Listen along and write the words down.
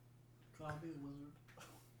I'll be the wizard.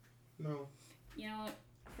 No. You know what?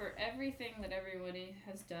 For everything that everybody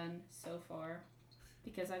has done so far,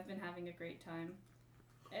 because I've been having a great time,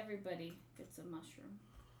 everybody gets a mushroom.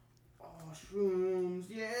 Oh, shrooms,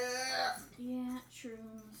 yeah! Yeah,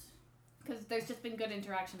 shrooms. Because there's just been good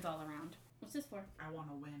interactions all around. What's this for? I want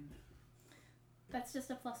to win. That's just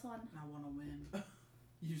a +1. I want to win.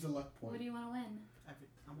 Use a luck point. What do you want to win? I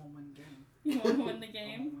want to win the game. You want to win the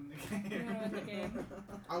game? You want to win the game?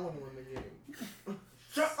 I want to win the game.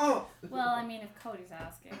 Shut up! Well, I mean, if Cody's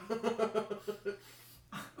asking.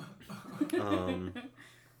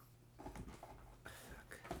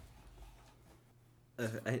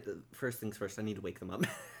 First things first, I need to wake them up.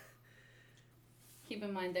 Keep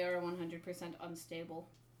in mind they are 100% unstable.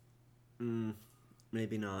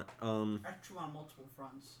 Maybe not. Actually, on multiple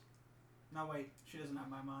fronts. No, wait. She doesn't have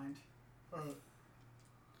my mind.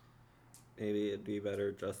 Maybe it'd be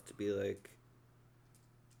better just to be like,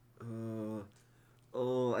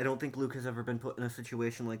 I don't think Luke has ever been put in a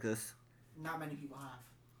situation like this. Not many people have.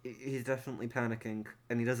 He's definitely panicking,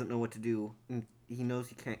 and he doesn't know what to do. And he knows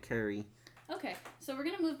he can't carry. Okay, so we're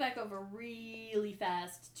gonna move back over really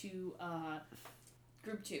fast to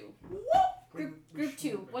group 2. Group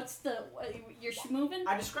 2. What's the? You're moving?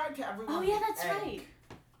 I described to everyone. Oh yeah, that's the egg right.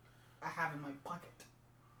 I have in my pocket,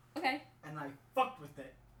 Okay. and I fucked with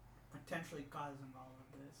it, potentially causing all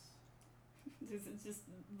of this. This is just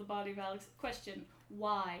the body of Alex. Question: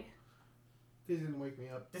 why? He didn't wake me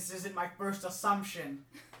up. This isn't my first assumption.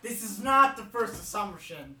 This is not the first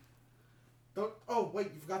assumption. Don't. Oh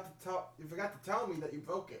wait, you forgot to tell me that you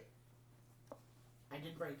broke it. I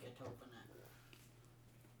did break it to open it.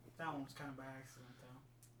 That one was kind of by accident, though.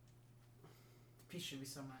 The piece should be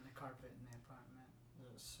somewhere in the carpet in the apartment. It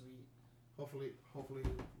was sweet. Hopefully,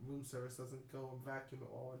 room service doesn't go and vacuum it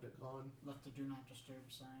while they're gone. Left the do not disturb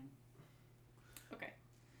sign. Okay.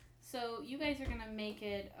 So you guys are gonna make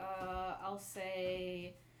it. I'll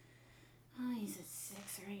say. Oh, he's at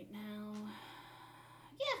 6 right now.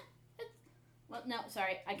 Yeah. Well, no,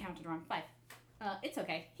 sorry, I counted wrong. 5. It's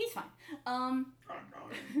okay. He's fine.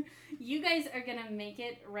 You guys are gonna make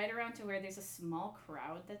it right around to where there's a small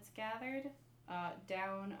crowd that's gathered.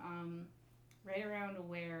 Down, right around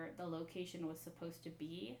where the location was supposed to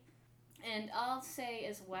be. And I'll say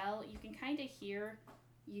as well, you can kind of hear,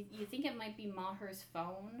 you think it might be Maher's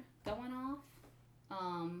phone going off.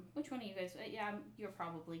 Which one of you guys,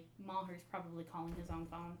 Maher's probably calling his own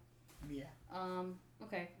phone. Yeah.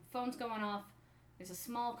 Okay, phone's going off. There's a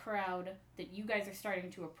small crowd that you guys are starting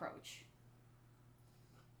to approach.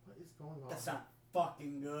 What is going on? That's not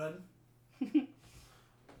fucking good.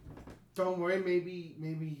 Don't worry,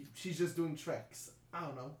 maybe she's just doing tricks. I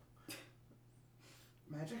don't know.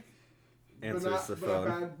 Magic? Answers the but phone.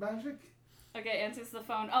 not bad magic? Okay, answers the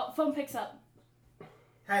phone. Oh, phone picks up.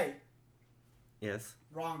 Hey, Yes,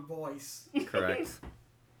 wrong voice. correct.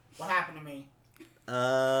 What happened to me?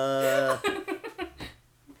 Not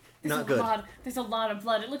good. There's a lot of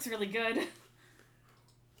blood. It looks really good.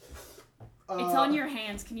 It's on your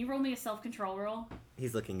hands. Can you roll me a self-control roll?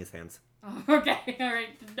 He's licking his hands. Oh, okay, alright.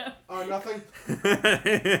 No. Nothing.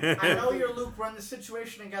 I know you're Luke. We're in the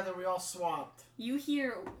situation together. We all swapped. You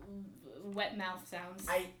hear wet mouth sounds.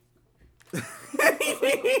 What's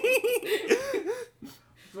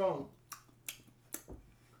wrong?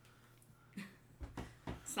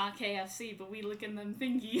 It's not KFC, but we licking them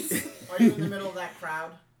thingies. Are you in the middle of that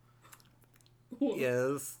crowd?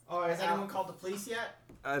 Yes. All right, Has anyone called the police yet?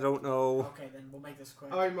 I don't know. Okay, then we'll make this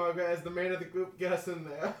quick. All right, Margaret, as the man of the group, get us in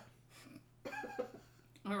there.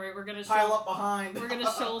 Alright, we're gonna pile up behind. We're gonna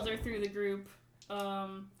shoulder through the group.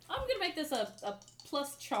 I'm gonna make this a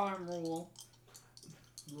plus charm rule.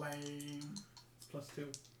 Lame. It's +2.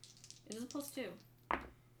 It is a +2.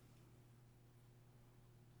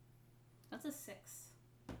 That's a 6.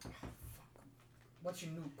 What's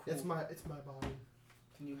your new cool? It's my body.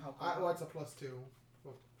 Can you help? Well, it's a +2.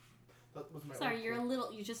 Well, that was my. Sorry,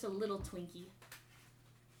 you're just a little Twinkie.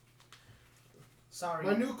 Sorry.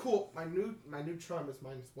 My new charm is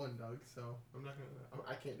 -1, Doug. So I'm not gonna.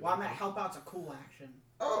 I can't do Well, it. I'm at help out's a cool action.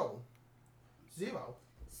 Oh, 0.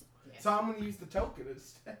 Yes. So I'm gonna use the token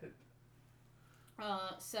instead.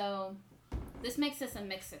 So this makes this a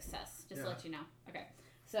mixed success. Just to let you know. Okay.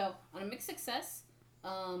 So on a mixed success,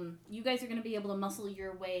 you guys are gonna be able to muscle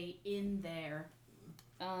your way in there.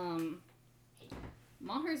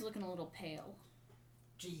 Maher's looking a little pale.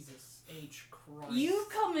 Jesus H. Christ. You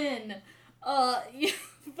come in.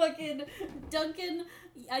 Fucking Duncan,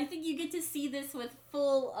 I think you get to see this with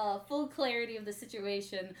full clarity of the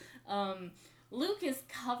situation. Luke is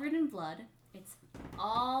covered in blood. It's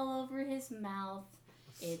all over his mouth.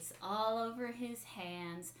 It's all over his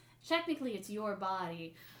hands. technically it's your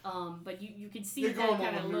body, but you can see You're that going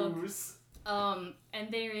kind of on the look. news.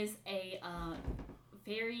 And there is a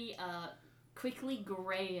very quickly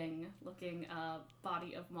graying looking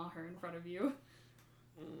body of Maher in front of you.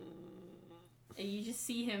 And you just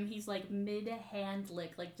see him, he's like mid-hand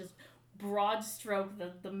lick, like just broad stroke,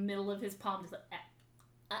 the middle of his palm just like...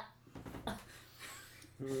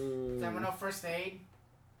 Does anyone know first aid?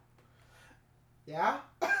 Yeah?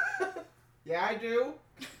 Yeah, I do.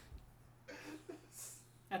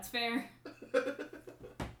 That's fair.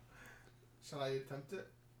 Shall I attempt it?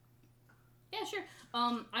 Yeah, sure.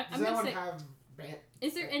 I'm Does gonna anyone say... have...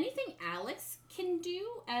 Is there anything Alex can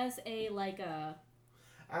do as a, like, a...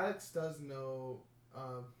 Alex does know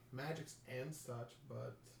magics and such,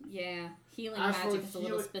 but... Yeah, healing As for magic is a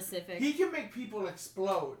little healing- specific. He can make people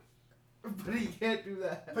explode, but he can't do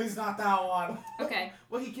that. Please not that one. Okay.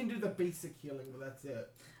 Well, he can do the basic healing, but that's it.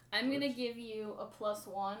 I'm gonna give you a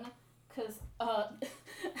 +1, because,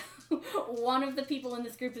 one of the people in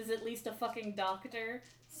this group is at least a fucking doctor,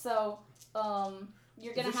 so,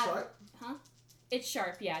 you're gonna Is it have... sharp? Huh? It's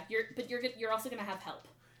sharp, yeah. You're also gonna have help.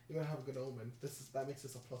 You're gonna have a good omen. That makes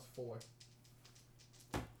this a +4.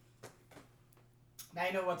 Now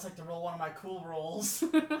you know what's like to roll one of my cool rolls.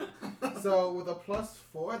 So with a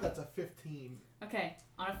 +4, that's a 15. Okay,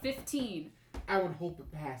 on a 15, I would hope it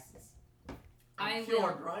passes. I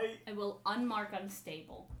Cured, will... right? I will unmark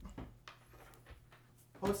unstable.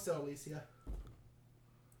 Hold still, Alicia.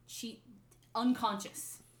 She...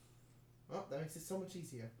 unconscious. Well, that makes it so much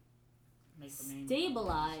easier. Make the name.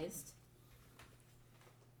 Stabilized.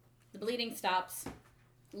 The bleeding stops.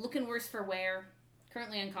 Looking worse for wear.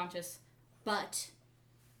 Currently unconscious. But,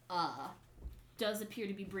 does appear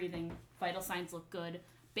to be breathing. Vital signs look good.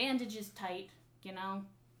 Bandage is tight, you know.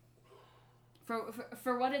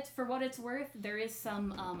 For what it's worth, there is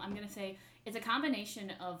some, I'm gonna say, it's a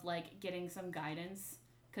combination of, like, getting some guidance,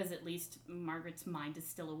 because at least Margaret's mind is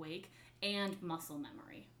still awake, and muscle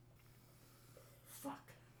memory.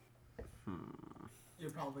 Fuck. You're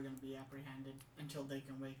probably gonna be apprehended until they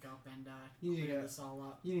can wake up and clear Yeah. this all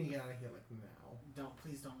up. You need to get out of here like now.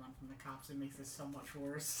 Please don't run from the cops. It makes this so much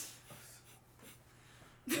worse.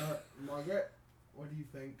 Margaret, what do you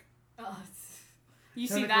think? You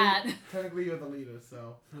see that. Technically, you're the leader,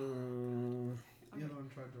 so Hmm. you're the one in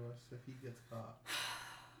charge of us if he gets caught.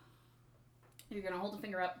 You're gonna hold the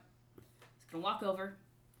finger up. He's gonna walk over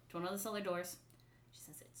to one of the cellar doors. She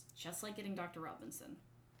says it's just like getting Dr. Robinson.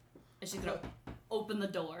 And she's gonna open the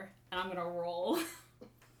door, and I'm gonna roll.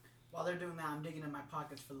 While they're doing that, I'm digging in my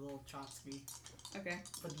pockets for the little Chotsky. Okay.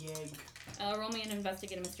 For the egg. Roll me an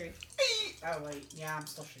investigate a mystery. Oh, wait. Yeah, I'm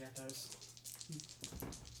still shit at those.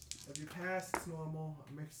 If you pass, it's normal.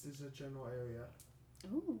 Mixed is a general area.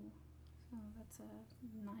 Ooh. So that's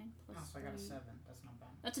a 9 plus Oh, so I got a 3. 7. That's not bad.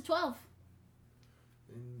 That's a 12.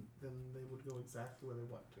 And then they would go exactly where they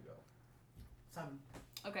want to go. 7.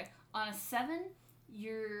 Okay. On a 7,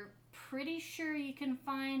 you're pretty sure you can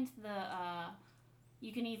find the,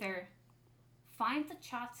 you can either find the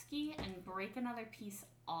Chotsky and break another piece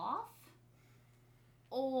off,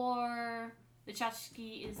 or the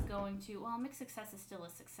Chotsky is going to, well, mixed success is still a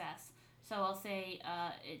success. So I'll say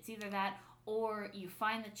it's either that, or you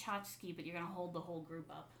find the Chotsky, but you're going to hold the whole group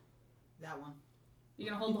up. That one. You're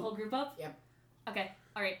going to hold the whole group up? Yep. Okay.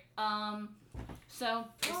 All right. So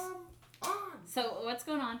what's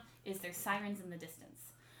going on is there's sirens in the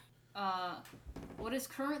distance. What is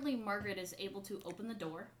currently Margaret is able to open the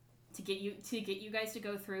door to get you guys to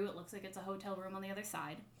go through. It looks like it's a hotel room on the other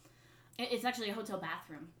side. It's actually a hotel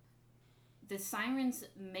bathroom. The sirens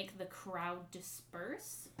make the crowd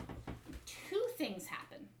disperse. 2 things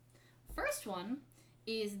happen. First one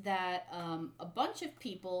is that a bunch of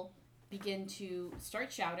people begin to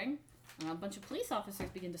start shouting. A bunch of police officers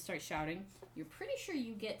begin to start shouting. You're pretty sure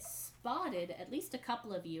you get spotted, at least a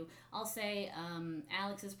couple of you. I'll say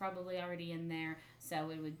Alex is probably already in there, so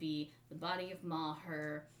it would be the body of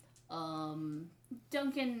Maher.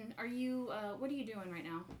 Duncan, are you, what are you doing right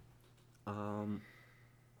now?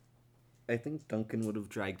 I think Duncan would have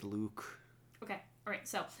dragged Luke. Okay, alright,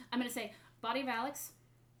 so I'm going to say body of Alex,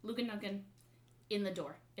 Luke and Duncan, in the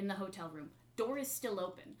door, in the hotel room. Door is still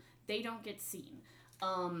open. They don't get seen.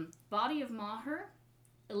 Body of Maher,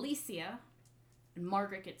 Alicia, and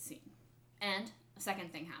Margaret gets seen. And a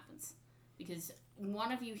second thing happens. Because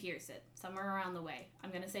one of you hears it, somewhere around the way.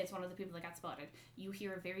 I'm going to say it's one of the people that got spotted. You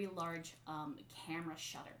hear a very large camera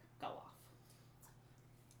shutter go off.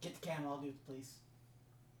 Get the camera. I'll do it, please.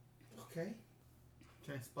 Okay.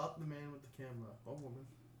 Can I spot the man with the camera? Or woman?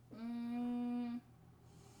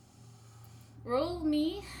 Roll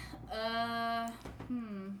me.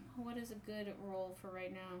 What is a good roll for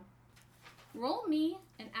right now? Roll me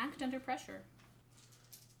and act under pressure.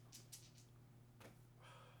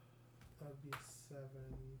 That would be a 7.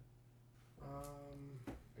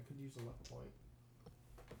 I could use a luck point.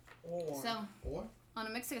 Or? On a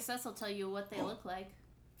mixed success, I'll tell you what they look like.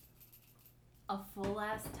 A full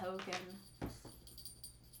ass token.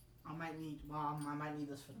 I might need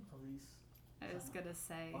this for the police. I was gonna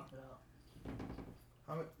say. Fuck it up.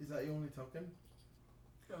 Is that your only token?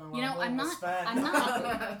 You know, I'm not.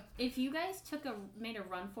 If you guys made a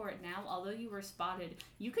run for it now, although you were spotted,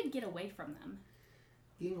 you could get away from them.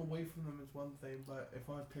 Getting away from them is one thing, but if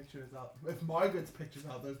Margaret's picture's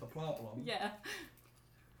out, there's the problem. Yeah.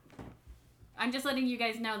 I'm just letting you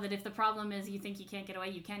guys know that if the problem is you think you can't get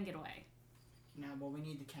away, you can get away. No, but we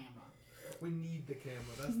need the camera. We need the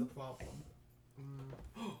camera. That's the problem.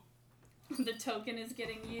 The token is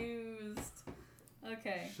getting used.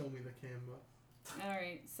 Okay. Show me the camera.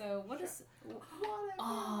 Alright, so what is...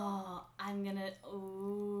 Oh, I'm gonna...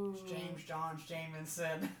 Ooh. James John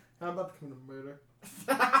Jamison. I'm about to commit a murder.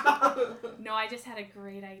 No, I just had a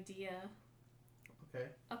great idea. Okay.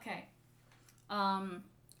 Okay.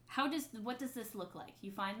 What does this look like?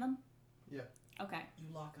 You find them? Yeah. Okay. You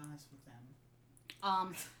lock eyes with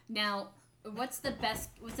them. Now, what's the best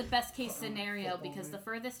case scenario? Because the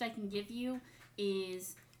furthest I can give you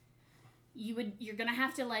is you're gonna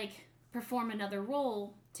have to perform another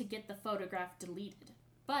roll to get the photograph deleted.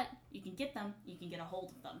 But you can get them, you can get a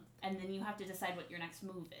hold of them, and then you have to decide what your next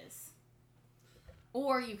move is.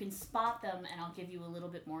 Or you can spot them and I'll give you a little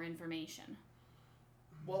bit more information.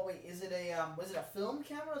 Well, wait, is it was it a film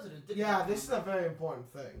camera or is it a digital camera? This is a very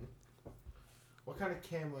important thing. What kind of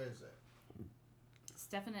camera is it? It's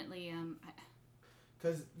definitely,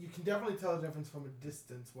 Because you can definitely tell the difference from a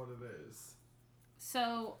distance what it is.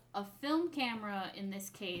 So, a film camera, in this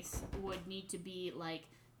case, would need to be,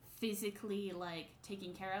 physically,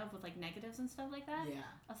 taken care of with, negatives and stuff like that. Yeah.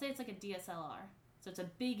 I'll say it's like a DSLR. So, it's a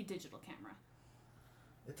big digital camera.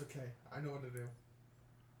 It's okay. I know what to do.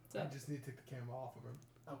 So. I just need to take the camera off of him.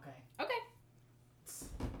 Okay.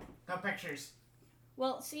 No pictures.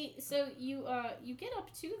 Well, see, so you get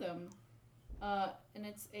up to them, and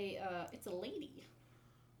it's a lady.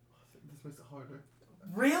 This makes it harder.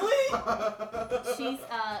 Really? She's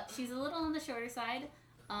a little on the shorter side.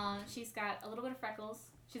 She's got a little bit of freckles.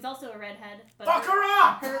 She's also a redhead. But fuck her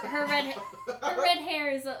up! Her red hair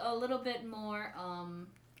is a little bit more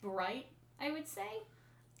bright, I would say.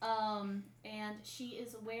 And she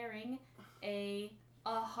is wearing a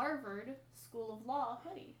Harvard School of Law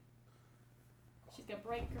hoodie. She's got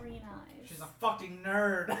bright green eyes. She's a fucking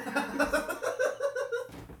nerd.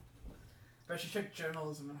 But she took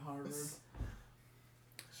journalism in Harvard.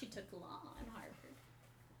 She took law in Harvard.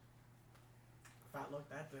 Fat look,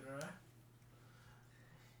 that did her.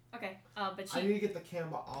 Okay, but she... I need to get the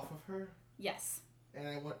camera off of her. Yes. And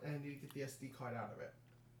I need to get the SD card out of it.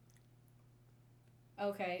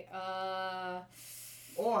 Okay,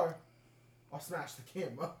 Or I'll smash the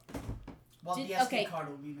camera. Well, the SD card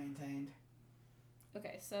will be maintained.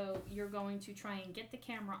 Okay, so you're going to try and get the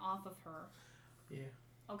camera off of her. Yeah.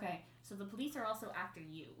 Okay, so the police are also after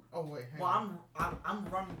you. Oh wait. Hang on. I'm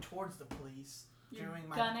running towards the police, doing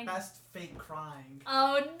my best fake crying.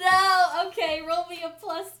 Oh no! Okay, roll me a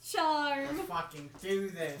plus charm. Let's fucking do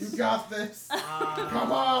this. You got this.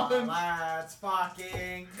 Come on. Let's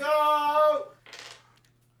fucking go.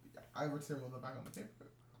 I would say roll the back on the camera.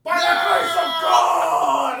 By the grace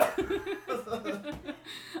of God!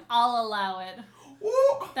 I'll allow it.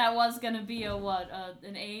 Woo! That was gonna be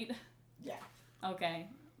an 8? Yeah. Okay,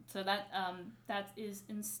 so that is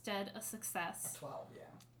instead a success. A 12,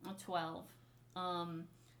 yeah. A 12.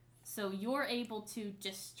 So you're able to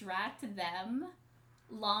distract them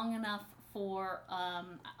long enough for,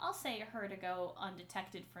 I'll say her to go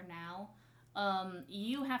undetected for now.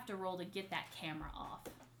 You have to roll to get that camera off.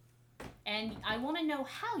 And I want to know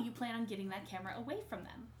how you plan on getting that camera away from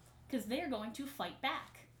them. Because they're going to fight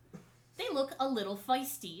back. They look a little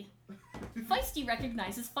feisty. Feisty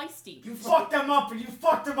recognizes feisty. You fucked them up, and you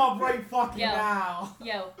fucked them up right fucking now.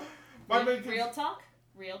 Yo. Real talk?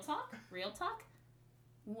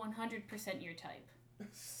 100% your type.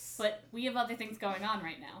 But we have other things going on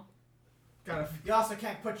right now. You also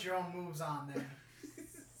can't put your own moves on there.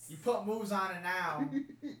 You put moves on it now.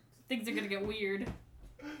 Things are gonna get weird.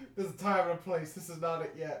 There's a time and a place. This is not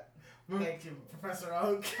it yet. Thank you, Professor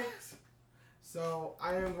Oak. So,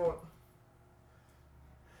 I am going...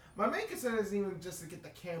 My main concern isn't even just to get the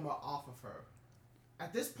camera off of her.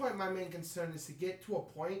 At this point, my main concern is to get to a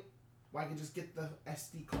point where I can just get the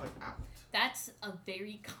SD card out. That's a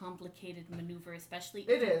very complicated maneuver, especially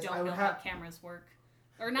It if you is. I don't would know have- how cameras work.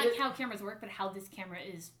 Or not how cameras work, but how this camera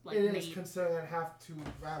is like It made. is considering I have to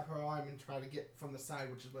grab her arm and try to get from the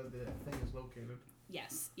side, which is where the thing is located.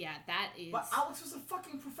 Yes, yeah, that is. But Alex was a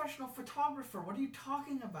fucking professional photographer. What are you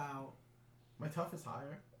talking about? My tough is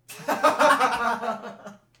higher.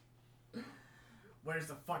 Where's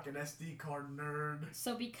the fucking SD card, nerd?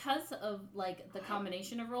 So because of like the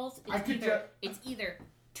combination of rolls, I could it's either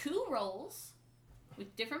 2 rolls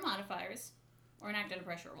with different modifiers, or an act under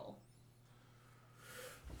pressure roll.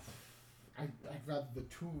 I'd rather the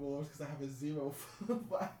 2 rolls because I have a 0 for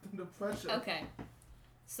act under pressure. Okay,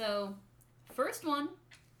 so first one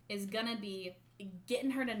is gonna be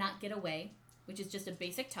getting her to not get away, which is just a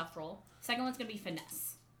basic tough roll. Second one's gonna be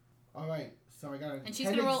finesse. Alright, so I got And a she's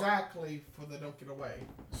 10 gonna roll- exactly for the don't get away.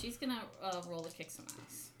 She's gonna roll to kick some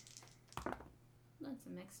ass. That's a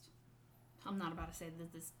mixed. I'm not about to say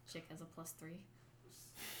that this chick has a +3.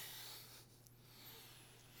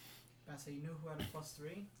 I say you knew who had a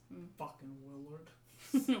 +3? Fucking Willard.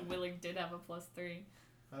 Willard did have a +3.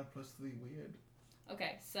 I have +3 weird.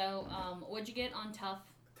 Okay, so what'd you get on tough?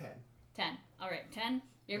 10. 10. All right, 10.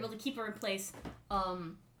 You're able to keep her in place.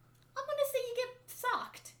 I'm gonna say you get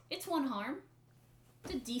socked. It's 1 harm.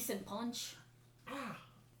 It's a decent punch.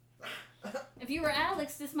 If you were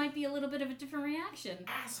Alex, this might be a little bit of a different reaction.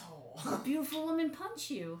 Asshole. A beautiful woman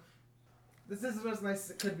punch you. This isn't as nice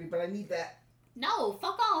as it could be, but I need that. No,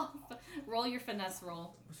 fuck off. Roll your finesse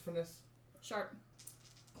roll. What's finesse? Sharp.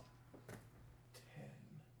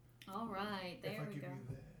 10. All right, If there I we give go.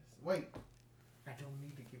 you this. Wait. I don't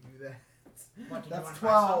need to give you that. What, did you That's wanna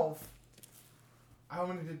try some? 12. I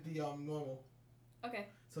only did the normal. Okay.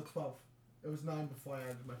 So 12. It was 9 before I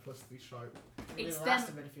added my +3 sharp. You It's the rest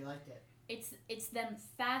them- of it if you liked it. It's them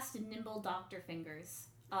fast and nimble doctor fingers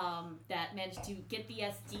that managed to get the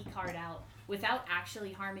SD card out without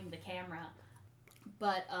actually harming the camera.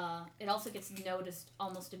 But it also gets noticed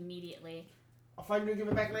almost immediately. I'll find you and give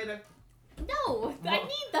it back later. No, I Well,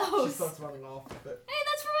 need She those. starts running off with it. Hey,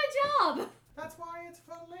 that's for my job. That's why it's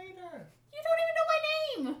for later. You don't even know my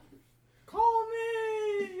name. Call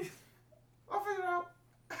me. I'll figure it out.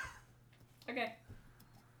 Okay.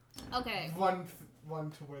 Okay. One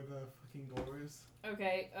to where the fucking door is.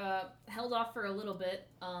 Okay. Held off for a little bit.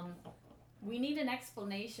 We need an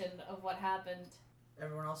explanation of what happened.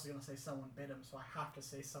 Everyone else is gonna say someone bit him, so I have to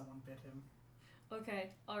say someone bit him. Okay,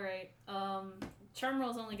 alright. Charm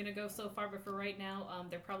roll's only gonna go so far, but for right now,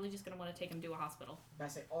 they're probably just gonna want to take him to a hospital. But I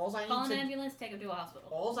say alls I Call an need to ambulance, take him to a hospital.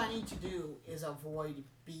 alls I need to do is avoid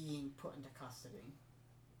being put into custody.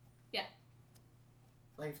 Yeah.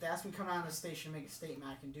 Like if they ask me to come down to the station and make a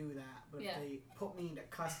statement, I can do that. But Yeah. if they put me into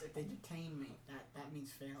custody, if they detain me, that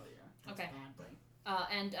means failure. That's Okay. a bad thing.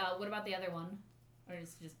 And what about the other one? Or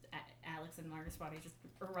is it just Alex and Margaret's body just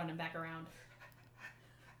running back around?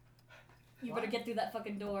 You better What? get through that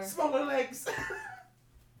fucking door. Smaller legs.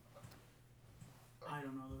 I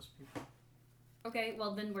don't know those people. Okay,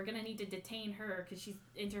 well then we're gonna need to detain her because she's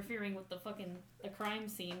interfering with the crime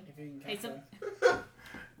scene. If you can Hey, catch some- them.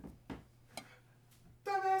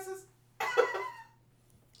 Dumbasses.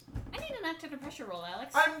 I need an act under pressure roll,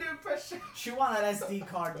 Alex. Under pressure. Chew on that SD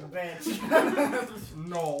card, you bitch.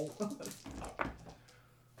 No.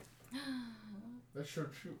 That sure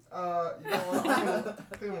true. You know what? I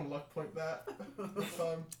think I'm gonna luck point that. This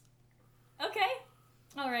time. Okay.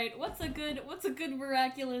 All right. What's a good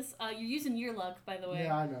miraculous? You're using your luck, by the way.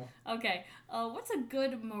 Yeah, I know. Okay. What's a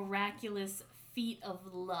good miraculous feat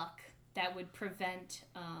of luck that would prevent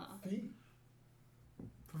Feet.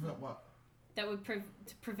 Prevent what? that would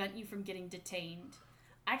prevent you from getting detained?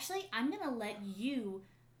 Actually, I'm gonna let you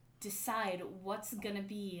decide what's gonna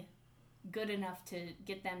be good enough to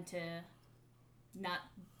get them to not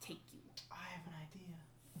take you. I have an idea.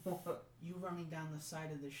 What? You running down the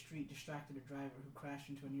side of the street distracted a driver who crashed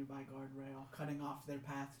into a nearby guardrail, cutting off their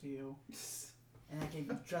path to you. And that gave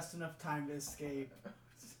you just enough time to escape.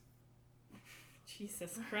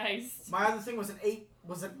 Jesus Christ. My other thing was an eight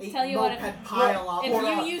Tell you what, moped pile up. If Hold you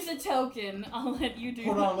on. use a token, I'll let you do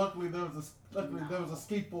Hold that. on. Luckily, there was a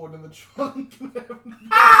skateboard in the trunk. You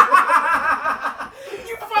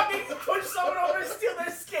fucking push someone over and steal their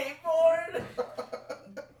skateboard!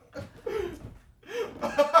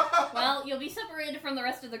 Well, you'll be separated from the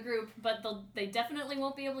rest of the group, but they definitely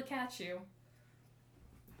won't be able to catch you.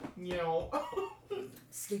 Yo.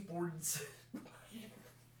 Skateboards.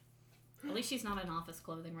 At least she's not in office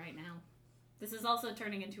clothing right now. This is also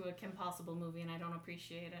turning into a Kim Possible movie, and I don't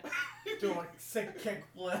appreciate it. Do a sick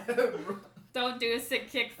kickflip. Don't do a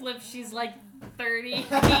sick kickflip. She's like 30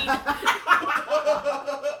 feet.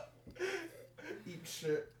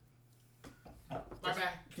 shit. My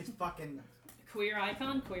back gets fucking. Queer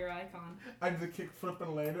icon, queer icon. I did the kick flip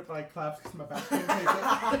and land it, but I collapsed because my back couldn't take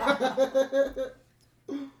it.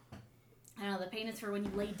 I know, the pain is for when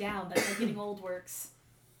you lay down. That's how getting old works.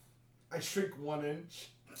 I shrink 1 inch.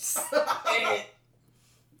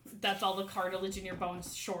 That's all the cartilage in your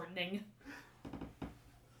bones shortening.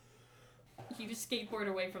 You just skateboard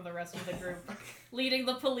away from the rest of the group, leading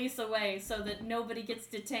the police away so that nobody gets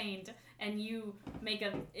detained, and you make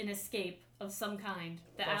an escape of some kind.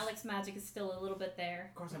 The Alex magic is still a little bit there.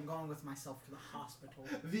 Of course, I'm going with myself to the hospital.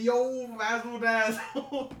 The old razzle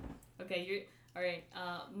dazzle. Okay, you're alright.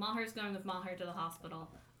 Maher's going with Maher to the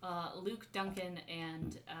hospital. Luke, Duncan,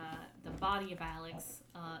 and the body of Alex.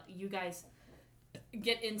 You guys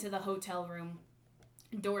get into the hotel room.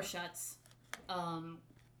 Door shuts.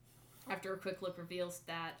 After a quick look reveals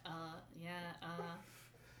that,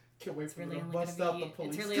 Can't wait for really them to only bust gonna out be, the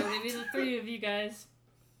police. it's really only gonna be the three of you guys.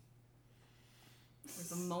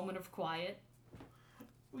 There's a moment of quiet.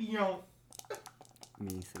 You know.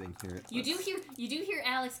 Me sitting here. You do hear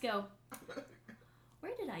Alex go,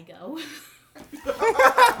 "Where did I go?"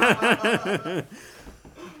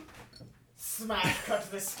 Smash cut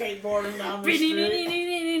to the skateboarding down the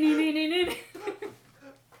street.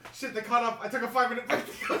 Shit, they caught up. I took a 5-minute break.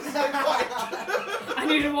 I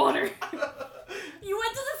needed water. You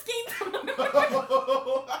went to the skate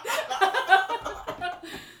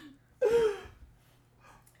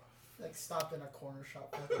Like stopped in a corner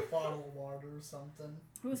shop for like a bottle of water or something.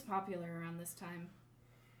 Who was popular around this time?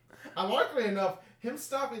 Ironically enough, him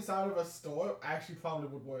stopping inside of a store actually probably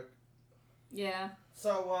would work. Yeah.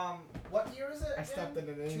 So, what year is it? I stepped in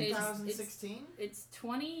it in. 2016? It's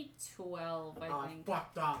 2012, I think.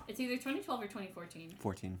 Fucked up. It's either 2012 or 2014.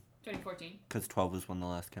 14. 2014. Because 12 was when the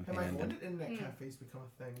last campaign When ended. did internet cafes become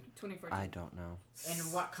a thing? 2014. I don't know. In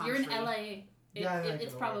what country? You're in LA.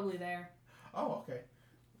 It's know probably there. Oh, okay.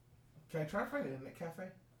 Can I try to find an internet cafe?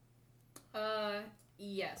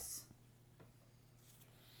 Yes.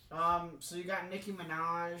 So you got Nicki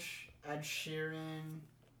Minaj, Ed Sheeran,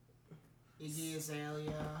 Iggy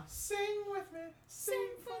Azalea. Sing with me. Sing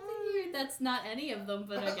for me. That's not any of them,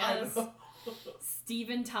 but I guess.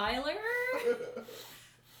 Steven Tyler?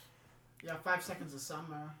 Yeah, 5 Seconds of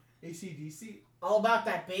Summer. AC/DC. All About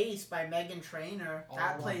That Bass by Meghan Trainor.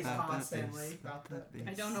 That All plays About That constantly.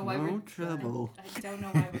 I don't know why no we're trouble. I don't know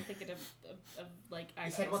why we're thinking of like You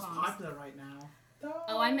actual said what's songs. popular right now.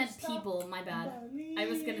 Oh, I meant people. My bad. I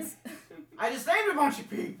was gonna I just named a bunch of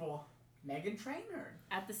people. Meghan Trainor.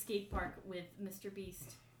 at the skate park with Mr.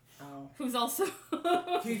 Beast, Oh. who's also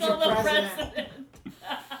Future still the president. president.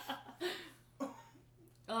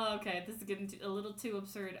 Oh, okay, this is getting a little too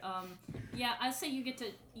absurd. Yeah, I say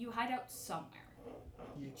you hide out somewhere.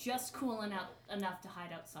 Yeah. Just cool enough to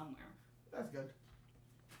hide out somewhere. That's good.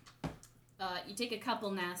 You take a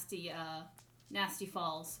couple nasty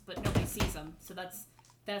falls, but nobody sees them. So that's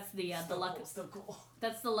the luck. Cool, still cool.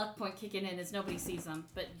 That's the luck point kicking in, is nobody sees them,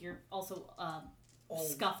 but you're also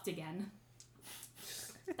scuffed again.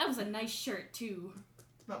 That was a nice shirt too.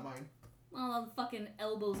 Not mine. Well, the fucking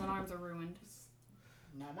elbows and arms are ruined.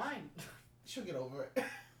 Not mine. She'll get over it.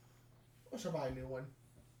 Or she'll buy a new one.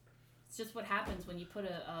 It's just what happens when you put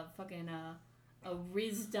a fucking a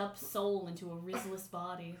rizzed up soul into a rizzless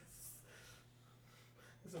body.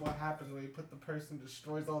 This is what happens when you put the person who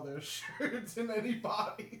destroys all their shirts in any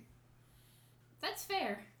body. That's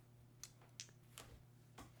fair.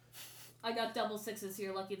 I got double sixes, so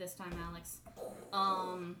you're lucky this time, Alex. What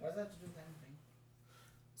does that have to do with anything?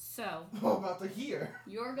 So, What about the here?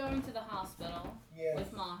 you're going to the hospital Yeah.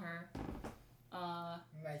 with Maher.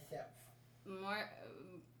 Myself.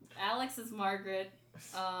 Alex is Margaret.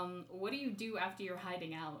 What do you do after you're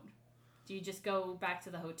hiding out? Do you just go back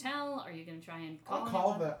to the hotel? Are you going to try and call I'll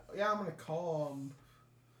call anyone? I'm gonna call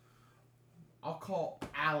I'll call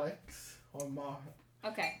Alex or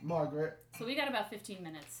Okay, Margaret. so we got about 15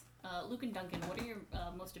 minutes. Luke and Duncan, what are your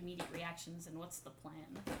most immediate reactions, and what's the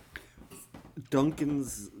plan?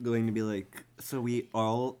 Duncan's going to be like, so we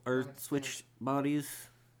all are switched bodies?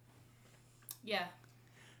 Yeah.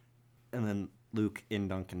 And then Luke in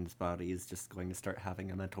Duncan's body is just going to start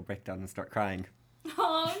having a mental breakdown and start crying.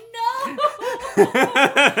 Oh no!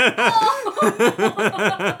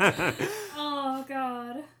 Oh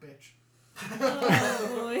god. Bitch. Oh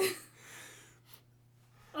boy.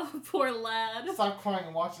 Oh, poor lad. Stop crying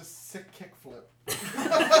and watch this sick kickflip.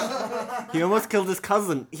 He almost killed his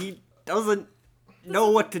cousin. He doesn't know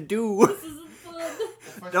what to do. This isn't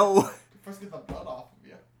fun. No. First get the blood off of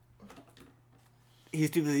you. He's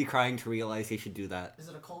too busy crying to realize he should do that. Is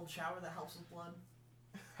it a cold shower that helps with blood?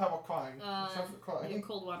 How about crying? Except for You crying. do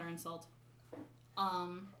cold water and salt.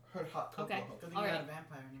 Her hot cocoa Okay. hook. Good thing All you're right. not a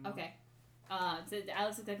vampire anymore. Okay. So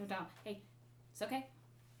Alex is gonna come down. Hey, it's okay.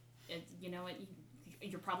 You know what?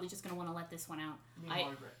 You're probably just gonna want to let this one out. You mean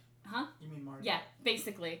Margaret? Huh? You mean Margaret? Yeah,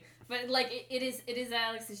 basically. But like it is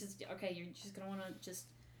Alex. It's just okay. You're just gonna want to just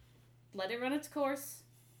let it run its course.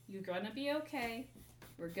 You're gonna be okay.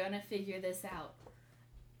 We're gonna figure this out.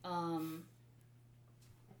 I'm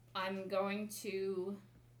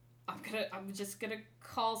just gonna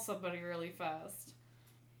call somebody really fast.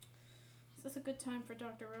 Is this a good time for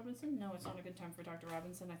Dr. Robinson? No, it's not a good time for Dr.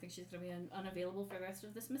 Robinson. I think she's gonna be unavailable for the rest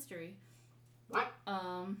of this mystery. What?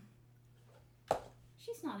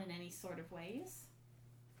 She's not in any sort of ways.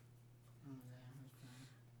 Oh,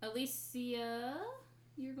 yeah, okay. Alicia,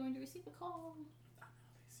 you're going to receive a call. I'm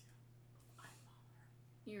Alicia. I'm Mama.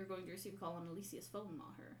 You're going to receive a call on Alicia's phone,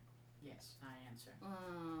 Maher. Yes, I answer.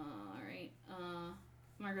 Alright.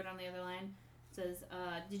 Margaret on the other line says,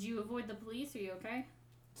 did you avoid the police? Are you okay?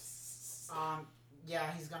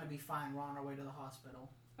 Yeah, he's gonna be fine. We're on our way to the hospital.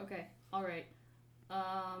 Okay, alright.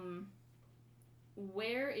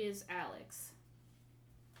 Where is Alex?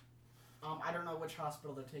 I don't know which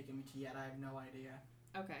hospital they're taking me to yet. I have no idea.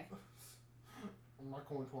 Okay. I'm not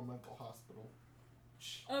going to a mental hospital.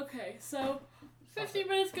 Okay, so 15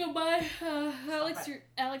 minutes go by. Alex,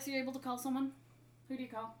 you're able to call someone? Who do you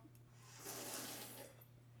call?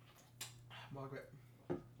 Margaret.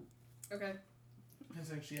 Okay.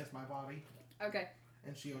 Considering she has my body, Okay.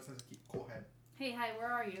 and she always has a cool head. Hey, hi,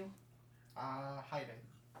 where are you? Hiding.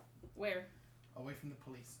 Where? Away from the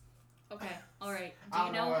police. Okay, alright. Do I you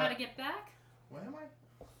don't know know how what- to get back? Where am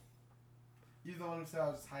I? You're the one who said I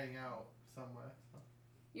was just hiding out somewhere. So.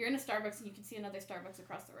 You're in a Starbucks and you can see another Starbucks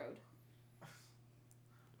across the road.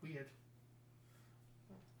 Weird.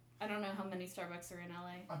 I don't know how many Starbucks are in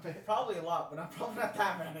LA. I bet Probably a lot, but I'm probably not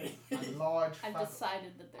that many. a large, I've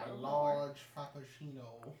decided that there a are more. large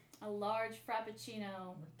frappuccino. A large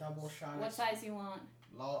frappuccino. Double shot. What size you want?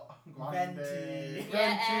 Venti.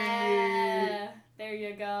 Yeah, there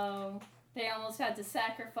you go. They almost had to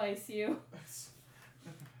sacrifice you.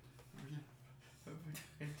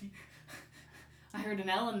 Venti. I heard an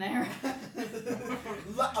L in there. You're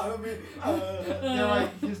right,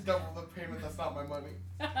 just double the payment, that's not my money.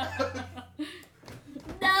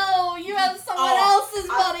 No, you have someone else's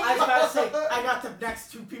money. I was about to say, I got the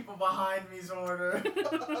next two people behind me's order.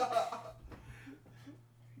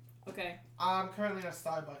 Okay. I'm currently at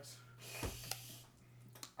Starbucks.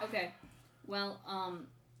 Okay. Well,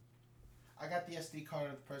 I got the SD card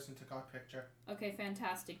of the person who took our picture. okay,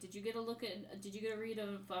 fantastic. Did you get a read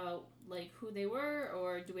of like who they were,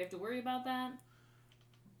 or do we have to worry about that?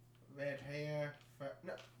 Red hair.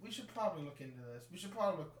 No, we should probably look into this. We should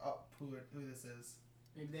probably look up who this is.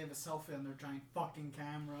 Maybe they have a selfie on their giant fucking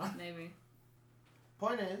camera. Maybe.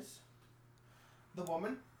 Point is, the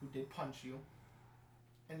woman who did punch you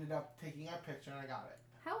ended up taking our picture, and I got it.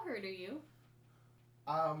 How hurt are you?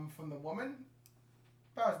 From the woman,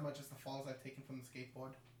 about as much as the falls I've taken from the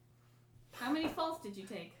skateboard. How many falls did you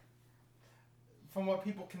take? From what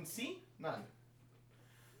people can see, none.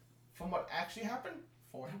 From what actually happened,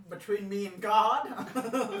 4. Between me and God.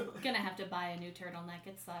 Gonna have to buy a new turtleneck.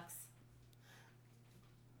 It sucks.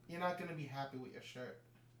 You're not gonna be happy with your shirt.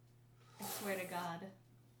 I swear to God.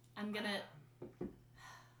 I'm gonna...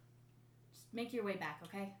 Just make your way back,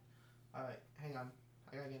 okay? Alright, hang on.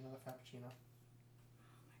 I gotta get another frappuccino.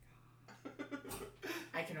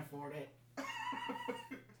 I can afford it.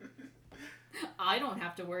 I don't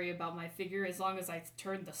have to worry about my figure as long as I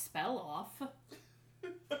turn the spell off.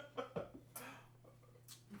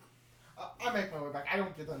 I make my way back. I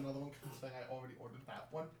don't get another one considering I already ordered that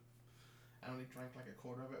one. I only drank like a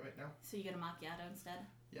quarter of it right now. So you get a macchiato instead?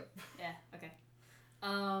 Yep. Yeah, okay.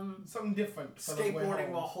 Something different. For the way Skateboarding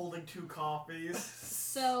home. while holding 2 coffees.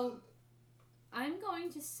 So, I'm going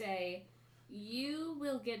to say you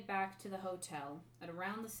will get back to the hotel at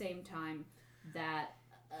around the same time that...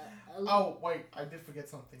 Oh, wait. I did forget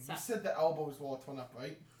something. So- You said the elbows were all torn up,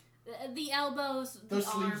 right? The elbows, the Those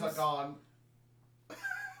arms... sleeves are gone.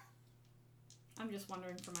 I'm just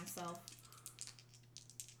wondering for myself.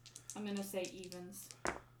 I'm gonna say evens.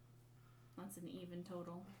 That's an even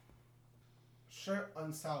total. Shirt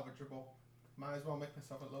unsalvageable. Might as well make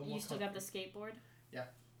myself a little more You still got the comfy. skateboard? Yeah.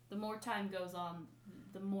 The more time goes on,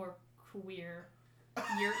 the more queer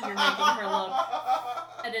you're making her look.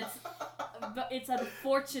 And it's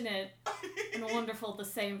unfortunate and wonderful at the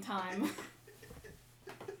same time.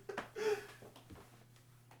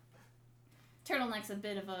 Turtleneck's a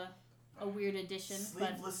bit of a weird addition, but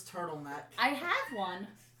Sleeveless turtleneck. I have one.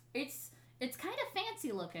 It's kind of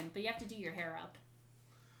fancy looking, but you have to do your hair up.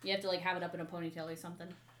 You have to like have it up in a ponytail or something.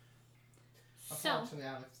 Unfortunately,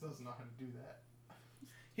 Alex doesn't know how to do that.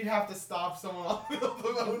 He'd have to stop someone off the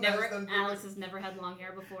road. Alex has never had long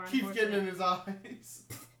hair before. Keeps getting in his eyes.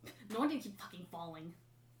 No wonder you keep fucking falling.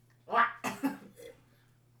 What?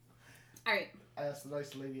 Alright. I asked the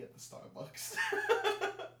nice lady at the Starbucks.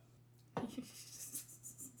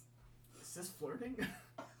 Is this flirting?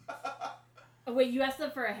 Oh, wait, you asked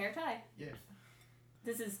them for a hair tie? Yeah.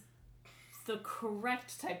 This is the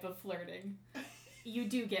correct type of flirting. You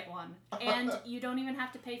do get one. And you don't even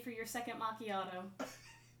have to pay for your second macchiato.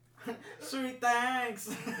 Sweet,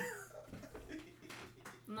 thanks.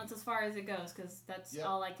 And that's as far as it goes, because that's Yep.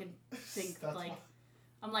 all I can think. That's Like, why-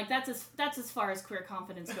 I'm like, that's as far as queer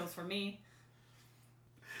confidence goes for me.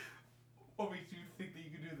 What makes you think that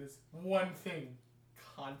you can do this? One thing.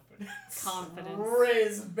 Confidence. Confidence.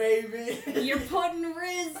 Riz, baby. You're putting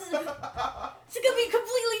Riz. It's gonna be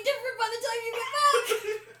completely different by the time you get back.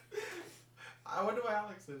 I wonder what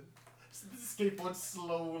Alex is. The skateboard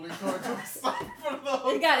slowly going to a stop for the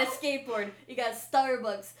whole You got a skateboard. You got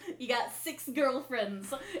Starbucks. You got 6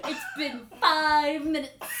 girlfriends. It's been 5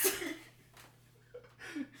 minutes.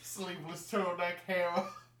 Sleeveless turtleneck hair.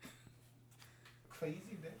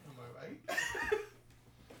 Crazy day, am I right?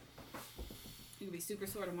 You could be super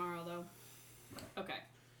sore tomorrow, though. Okay.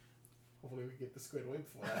 Hopefully we get the squid away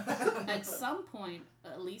before that. At some point,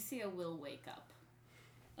 Alicia will wake up.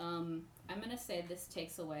 I'm gonna say this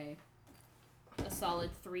takes away a solid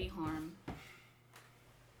 3 harm.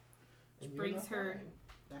 And brings you're not her- lying.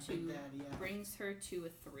 That To big daddy, yeah. brings her to a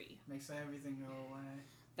 3. Makes everything go away.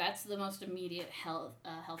 That's the most immediate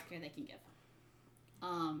healthcare they can give.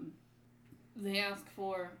 They ask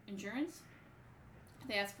for insurance.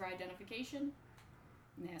 They ask for identification.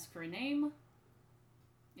 And they ask for a name.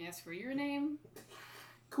 They ask for your name.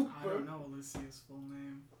 Cooper. I don't know Alicia's full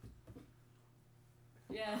name.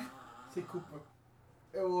 Yeah. Say Cooper.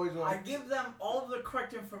 It always I like, give them all the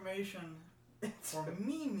correct information for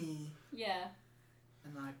Mimi, Yeah.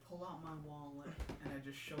 and then I pull out my wallet and I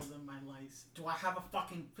just show them my license. Do I have a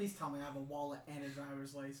fucking? Please tell me I have a wallet and a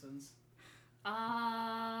driver's license.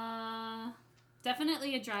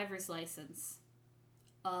 Definitely a driver's license.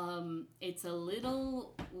 It's a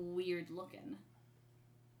little weird looking.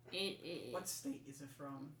 What state is it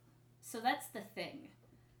from? So that's the thing.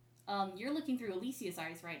 You're looking through Alicia's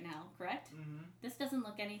eyes right now, correct? Mm-hmm. This doesn't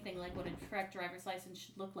look anything like what a correct driver's license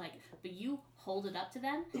should look like, but you hold it up to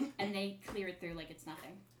them, and they clear it through like it's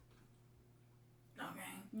nothing.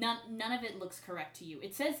 Okay. None of it looks correct to you.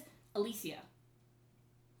 It says Alicia.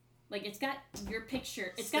 Like, it's got your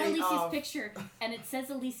picture. It's got State Alicia's of. picture, and it says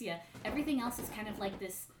Alicia. Everything else is kind of like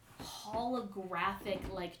this holographic,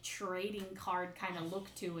 like, trading card kind of look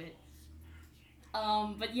to it.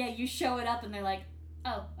 But yeah, you show it up, and they're like,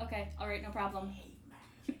 oh, okay, all right, no problem. I hate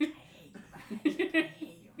magic.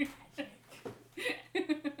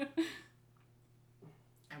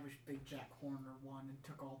 I wish Big Jack Horner won and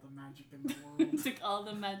took all the magic in the world. Took all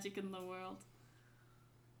the magic in the world.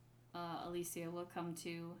 Alicia will come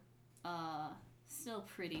to, still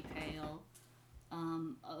pretty pale.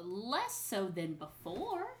 Less so than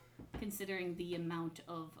before, considering the amount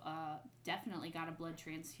of, definitely got a blood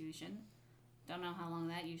transfusion. Don't know how long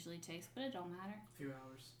that usually takes, but it don't matter. Few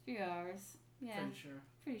hours. Few hours. Yeah, Pretty sure.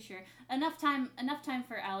 pretty sure. Enough time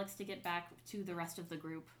for Alex to get back to the rest of the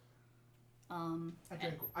group. I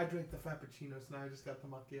drank the frappuccinos, now I just got the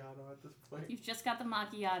macchiato at this point. You've just got the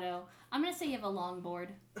macchiato. I'm gonna say you have a longboard.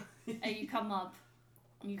 And you come up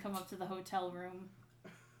to the hotel room.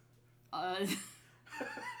 How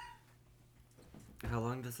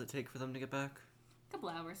long does it take for them to get back? Couple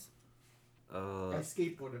hours. I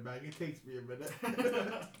skateboarded back, it takes me a minute.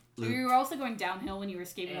 Luke. You were also going downhill when you were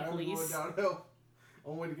escaping the I'm police. going downhill.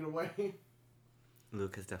 I'm way to get away.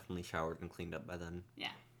 Luke has definitely showered and cleaned up by then.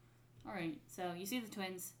 Alright, so you see the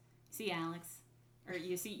twins, you see Alex, or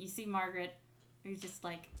you see Margaret. You're just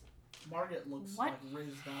like, Margaret looks what like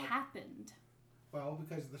rizzed out. happened? Well,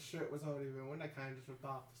 because the shirt was already ruined, I kind of just ripped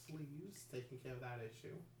off the sleeves, taking care of that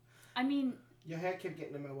issue. I mean, Your hair kept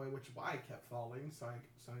getting in my way, which is why I kept falling, so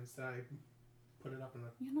instead I put it up in a...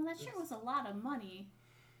 you know, that shirt was a lot of money.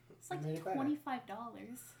 It's like I made it better. $25.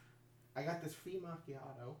 I got this free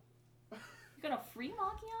macchiato. You got a free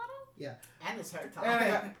macchiato? Yeah. And his hair And I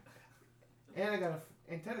tie. got,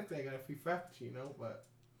 and technically I got a free frappuccino, but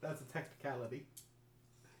that's a technicality.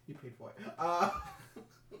 You paid for it.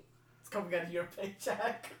 It's coming out of your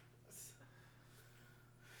paycheck.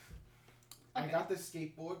 I got this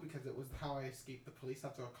skateboard because it was how I escaped the police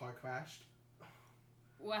after a car crashed.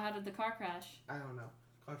 Well, how did the car crash? I don't know.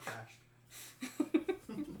 Car crashed.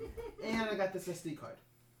 And I got this SD card.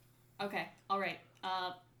 Okay, alright.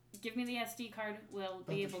 Give me the SD card. We'll Don't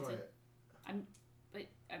be able destroy to... it. I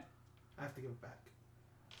have to give it back.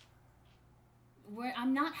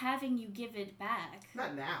 I'm not having you give it back.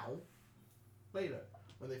 Not now. Later,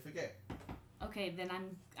 when they forget. Okay, then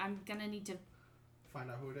I'm gonna need to Find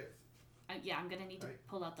out who it is. I'm gonna need to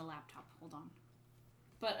pull out the laptop. Hold on.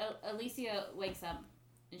 But Alicia wakes up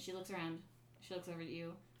and she looks around. She looks over at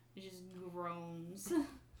you and just groans.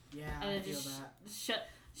 Yeah, And I it feel just that.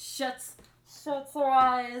 shuts her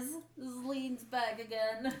eyes. Just leans back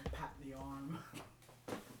again. Pat the arm.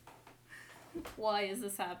 Why is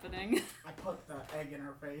this happening? I put the egg in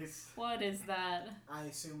her face. What is that? I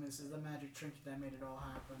assume this is the magic trinket that made it all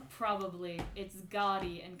happen. Probably. It's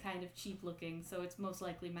gaudy and kind of cheap looking, so it's most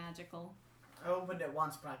likely magical. I opened it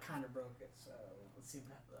once, but I kind of broke it, so let's see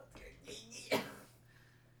what happens.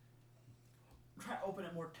 Try to open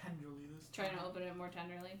it more tenderly this time. Trying to open it more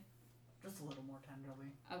tenderly? Just a little more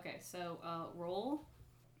tenderly. Okay, so roll.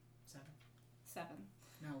 7. 7.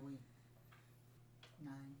 No, wait.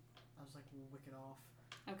 9. I was like, we'll wick it off.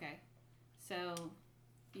 Okay, so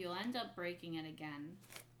you'll end up breaking it again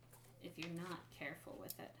if you're not careful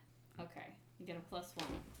with it. Okay, you get a +1.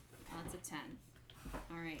 That's a 10.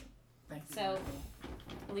 All right. Thank you. So,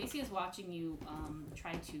 Alicia's watching you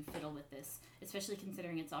try to fiddle with this, especially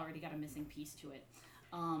considering it's already got a missing piece to it.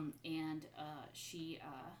 And she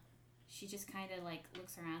just kind of like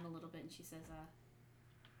looks around a little bit and she says,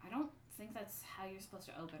 I don't think that's how you're supposed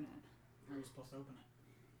to open it. How are you supposed to open it?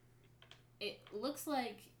 It looks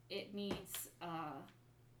like it needs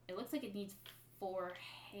 4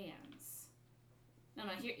 hands. No,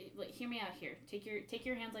 hear me out here. Take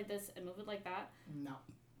your hands like this and move it like that. No.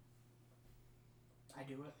 I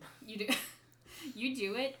do it. You do. You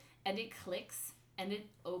do it, and it clicks, and it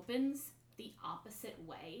opens the opposite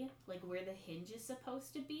way, like where the hinge is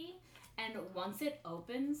supposed to be. And once it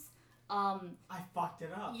opens, I fucked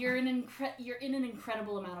it up. you're in an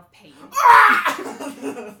incredible amount of pain.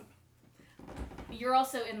 You're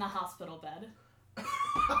also in the hospital bed. It's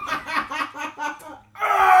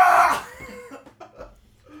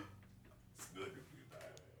good to be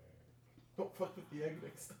bad. Don't fuck with the egg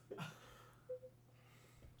next time.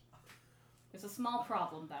 There's a small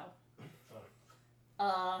problem though.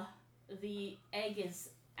 Sorry. The egg is,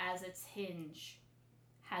 as its hinge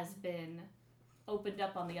has been opened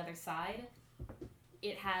up on the other side,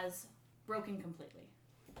 it has broken completely.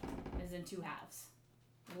 It is in 2 halves.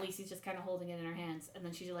 Lacey's just kind of holding it in her hands, and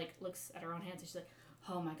then she like looks at her own hands and she's like,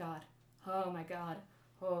 oh my god,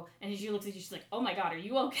 oh, and she looks at you, she's like, oh my god, are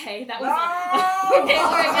you okay? That was okay,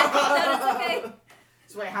 alright, that is okay.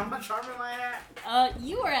 So wait, how much harm am I at?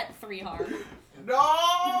 You are at 3 harm.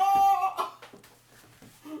 No!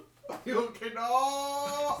 You okay?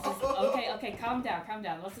 No! Okay, calm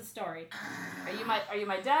down. What's the story? Are you my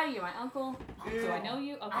dad? Are you my uncle? Do I know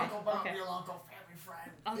you? Okay. Uncle Bob, Okay. your uncle, family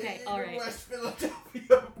friend. Okay, In alright. West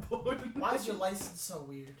Philadelphia, boy. Why is your license so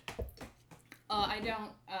weird? I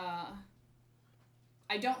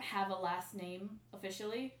don't have a last name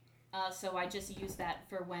officially, so I just use that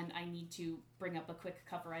for when I need to bring up a quick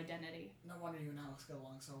cover identity. No wonder you and Alex get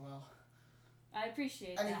along so well. I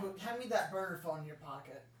appreciate that. Anyway, hand me that burner phone in your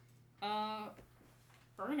pocket.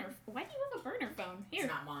 Burner? Why do you have a burner phone? Here.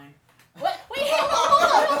 It's not mine. What? Wait,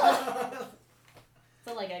 hold on.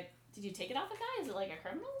 So, did you take it off a guy? Is it like a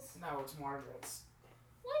criminal's? No, it's Margaret's.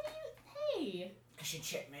 Why do you... Hey. Because she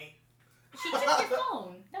chipped me. She took your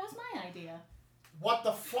phone. That was my idea. What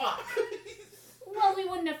the fuck? Well, we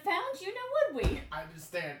wouldn't have found you, now would we? I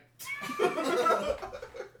understand.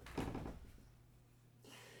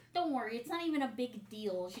 Don't worry, it's not even a big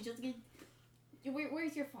deal. She just get...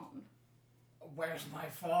 Where's your phone? Where's my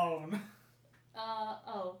phone?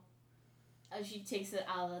 She takes it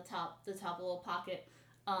out of the top little pocket.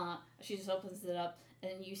 She just opens it up,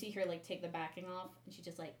 and you see her, take the backing off, and she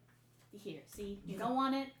just, here, see? You don't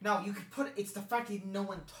want it? No, you could put it... It's the fact that no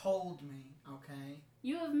one told me, okay?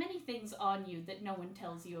 You have many things on you that no one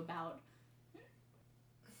tells you about.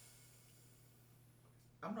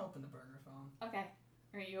 I'm gonna open the burner phone. Okay.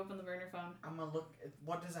 Alright, you open the burner phone. I'm gonna look...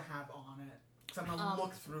 What does it have on it? Because I'm gonna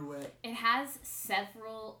look through it. It has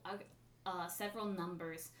several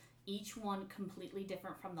numbers, each one completely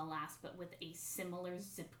different from the last, but with a similar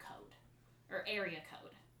zip code or area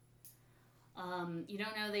code. You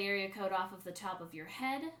don't know the area code off of the top of your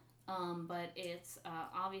head, but it's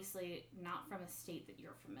obviously not from a state that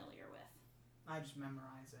you're familiar with. I just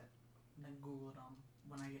memorize it and then Google it on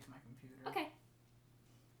when I get to my computer. Okay.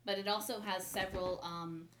 But it also has several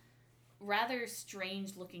rather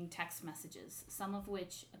strange-looking text messages, some of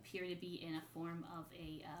which appear to be in a form of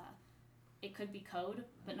it could be code,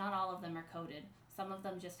 but not all of them are coded. Some of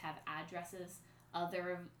them just have addresses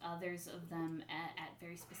Others of them at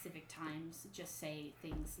very specific times just say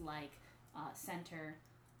things like center,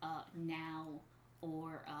 now,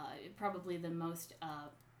 or probably the most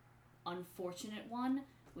unfortunate one,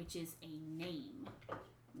 which is a name.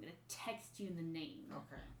 I'm going to text you the name.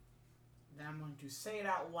 Okay. Then I'm going to say it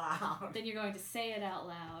out loud. Then you're going to say it out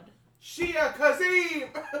loud. Shia Kazim!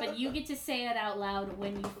 But you get to say it out loud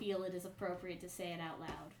when you feel it is appropriate to say it out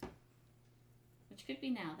loud. Which could be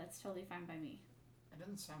now. That's totally fine by me. It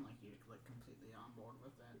doesn't sound like you're like completely on board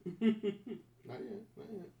with it. Not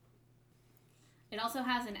yet. It also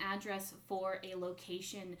has an address for a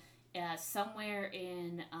location somewhere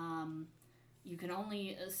in, you can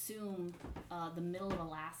only assume, the middle of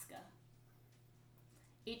Alaska.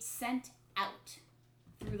 It's sent out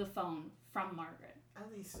through the phone from Margaret.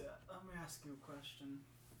 Elisa, let me ask you a question.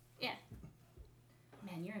 Yeah.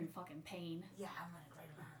 Man, you're in fucking pain. Yeah, I'm in a great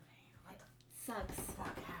amount of pain. What the Sucks.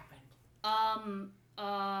 fuck happened?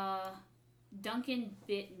 Duncan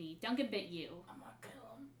bit me. Duncan bit you. I'm gonna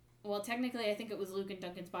kill him. Well, technically, I think it was Luke and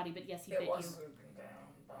Duncan's body, but yes, he bit It was you. Luke and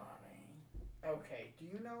Down's body. Okay, do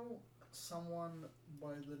you know someone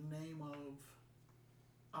by the name of...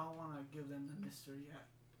 I don't want to give them the mystery yet.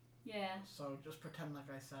 Yeah. So just pretend like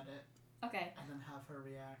I said it. Okay. And then have her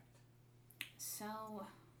react. So,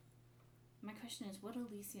 my question is, what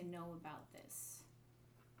does Alicia know about this?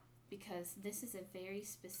 Because this is a very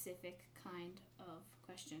specific kind of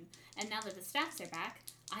question. And now that the stats are back,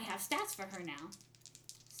 I have stats for her now.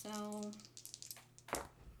 So,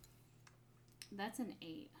 that's an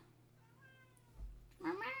 8.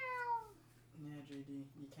 Yeah, JD,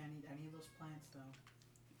 you can't eat any of those plants, though.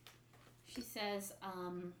 She says,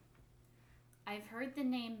 I've heard the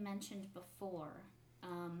name mentioned before.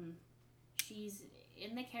 She's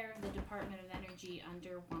in the care of the Department of Energy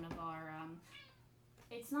under one of our,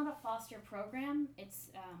 it's not a foster program,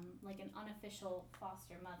 it's like an unofficial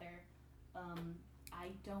foster mother.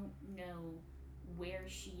 I don't know where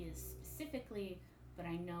she is specifically, but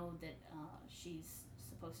I know that she's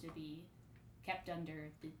supposed to be kept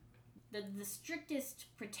under the strictest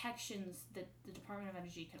protections that the Department of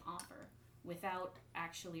Energy can offer without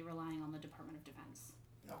actually relying on the Department of Defense.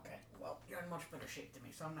 Okay, well, you're in much better shape than me,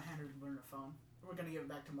 so I'm gonna hand her the phone. We're gonna give it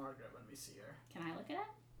back to Margaret when we see her. Can I look at it?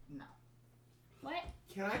 No. What?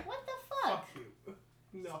 Can I? What the fuck? Fuck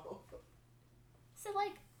you. No. So,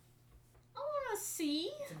 like, I want to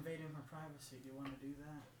see. It's invading her privacy. Do you want to do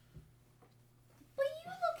that? But you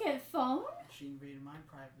look at phone. She invaded my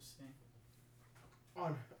privacy.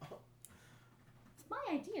 It's my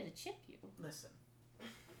idea to chip you. Listen.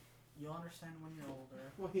 You'll understand when you're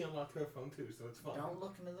older. Well, he unlocked her phone too, so it's fine. Don't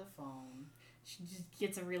look into the phone. She just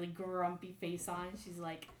gets a really grumpy face on. She's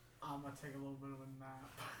like, I'm gonna take a little bit of a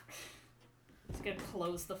nap. she's gonna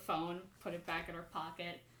close the phone, put it back in her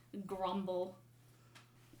pocket, grumble.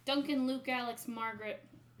 Duncan, Luke, Alex, Margaret,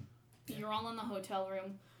 you're all in the hotel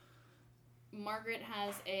room. Margaret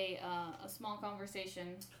has a small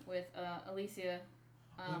conversation with Alicia,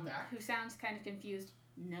 who sounds kind of confused.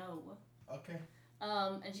 No. Okay.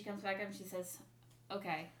 And she comes back up and she says,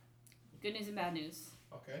 okay, good news and bad news.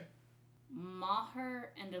 Okay.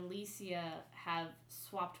 Maher and Alicia have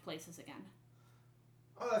swapped places again.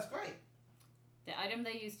 Oh, that's great. The item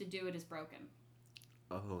they used to do it is broken.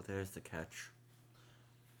 Oh, there's the catch.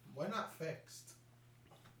 Why not fixed?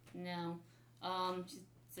 No. She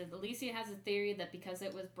said Alicia has a theory that because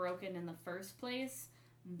it was broken in the first place,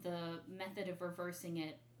 the method of reversing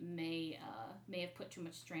it may have put too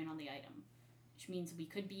much strain on the item. Which means we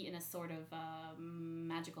could be in a sort of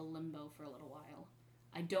magical limbo for a little while.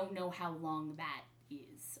 I don't know how long that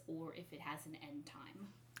is, or if it has an end time.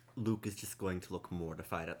 Luke is just going to look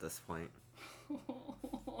mortified at this point.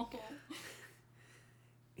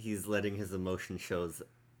 He's letting his emotion shows,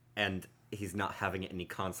 and he's not having any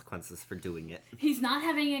consequences for doing it. He's not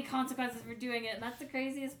having any consequences for doing it, and that's the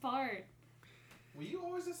craziest part. Were you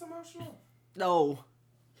always this emotional? No.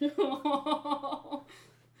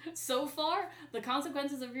 So far, the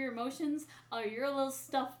consequences of your emotions are you're a little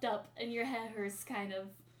stuffed up and your head hurts kind of,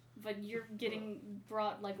 but you're getting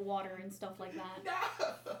brought like water and stuff like that.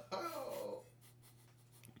 No!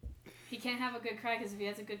 He can't have a good cry because if he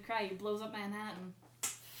has a good cry, he blows up Manhattan.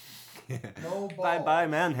 No balls. Bye-bye,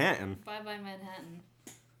 Manhattan. Bye-bye Manhattan.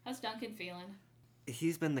 How's Duncan feeling?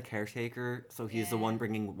 He's been the caretaker, so he's the Yeah. one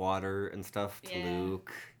bringing water and stuff to Yeah.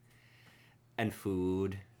 Luke. And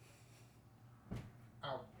food.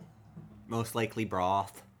 Ow. Most likely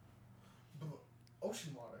broth.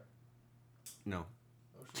 Ocean water. No,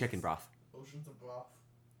 Oceans. chicken broth. Oceans of broth.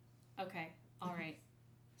 Okay, alright.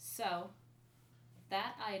 So,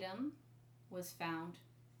 that item was found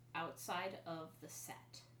outside of the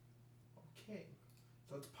set. Okay.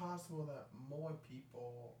 So it's possible that more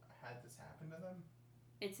people had this happen to them?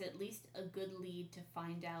 It's at least a good lead to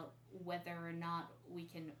find out whether or not we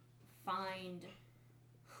can find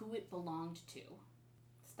who it belonged to.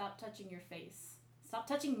 Stop touching your face. Stop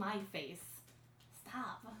touching my face.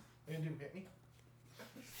 Stop. Are you gonna hit me?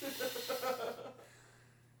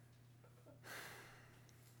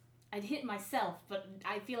 I'd hit myself, but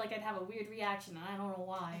I feel like I'd have a weird reaction, and I don't know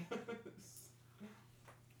why.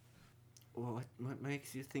 Well, what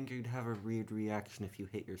makes you think you'd have a weird reaction if you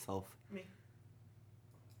hit yourself? Me.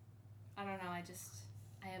 I don't know. I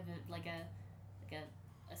have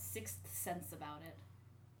a sixth sense about it.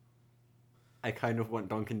 I kind of want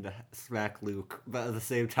Duncan to smack Luke, but at the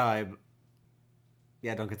same time,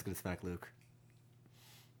 yeah, Duncan's gonna smack Luke.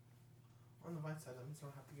 On the right side, that means I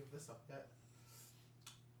don't have to give this up yet.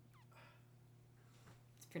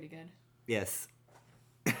 It's pretty good. Yes.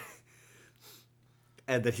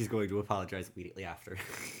 And then he's going to apologize immediately after.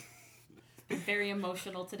 Been very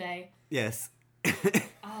emotional today. Yes.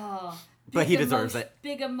 Oh. But he deserves it.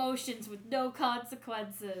 Big emotions with no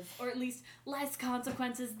consequences. Or at least less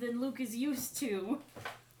consequences than Luke is used to.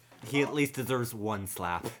 He at least deserves one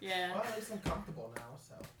slap. Yeah. Well, at least I'm comfortable now,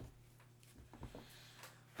 so.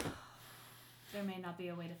 There may not be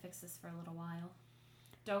a way to fix this for a little while.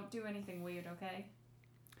 Don't do anything weird, okay?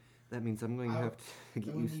 That means I'm going to have to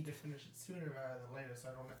get we used need to finish it sooner rather than later, so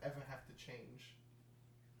I don't ever have to change.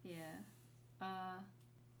 Yeah.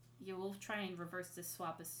 Yeah, we'll try and reverse this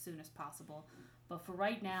swap as soon as possible. But for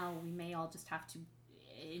right now, we may all just have to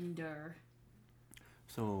endure.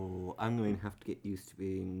 So, I'm going to have to get used to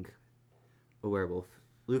being a werewolf.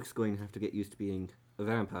 Luke's going to have to get used to being a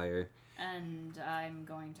vampire. And I'm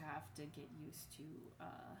going to have to get used to,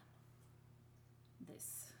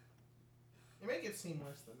 this. You make it seem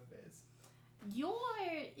worse than it is. You're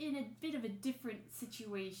in a bit of a different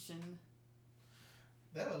situation.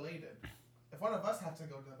 They're related. If one of us has to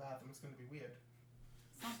go to the bathroom, it's going to be weird.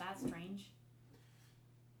 It's not that strange.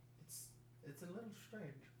 It's a little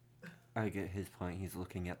strange. I get his point. He's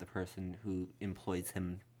looking at the person who employs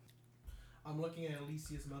him. I'm looking at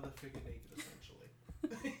Alicia's mother figure naked,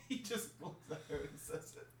 essentially. He just looks at her and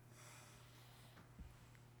says it.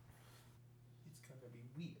 It's going to be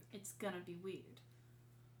weird. It's gonna be weird.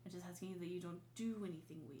 I'm just asking you that you don't do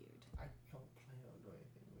anything weird. I don't plan on doing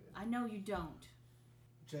anything weird. I know you don't.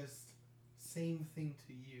 Just same thing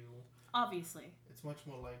to you. Obviously. It's much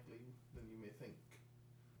more likely than you may think.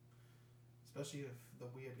 Especially if the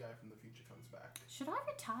weird guy from the future comes back. Should I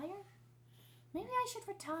retire? Maybe I should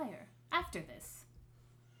retire after this.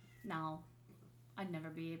 No, I'd never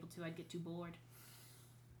be able to. I'd get too bored.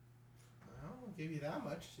 I don't give you that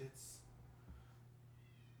much.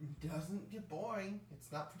 It doesn't get boring.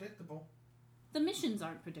 It's not predictable. The missions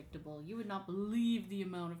aren't predictable. You would not believe the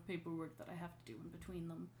amount of paperwork that I have to do in between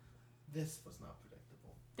them. This was not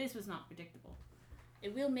predictable. This was not predictable.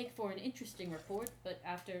 It will make for an interesting report, but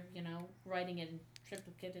after, writing it in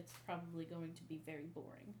triplicate, it's probably going to be very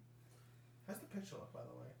boring. How's the picture look, by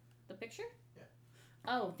the way? The picture? Yeah.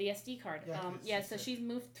 Oh, the SD card. Yeah, So she's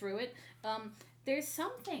moved through it. There's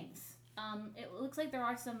some things. It looks like there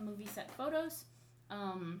are some movie set photos.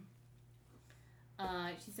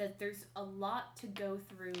 She said there's a lot to go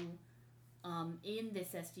through in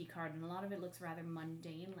this SD card, and a lot of it looks rather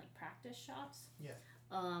mundane, like practice shots. Yeah.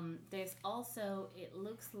 There's also, it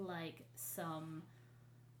looks like some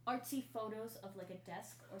artsy photos of like a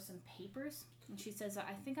desk or some papers. And she says,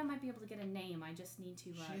 I think I might be able to get a name. I just need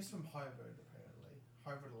to... She's from Harvard, apparently.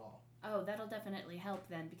 Harvard Law. Oh, that'll definitely help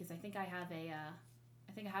then, because I think I have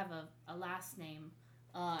a last name.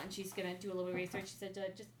 And she's gonna do a little research. She said,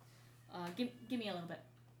 give me a little bit.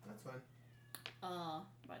 That's fine.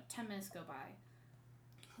 About 10 minutes go by.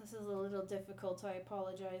 This is a little difficult, I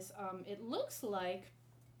apologize. It looks like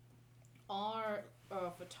our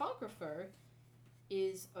photographer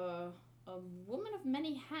is a woman of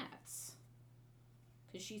many hats.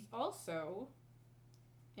 Because she's also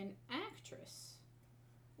an actress.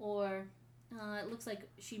 Or, it looks like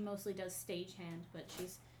she mostly does stagehand, but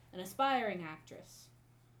she's an aspiring actress.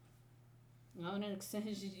 No,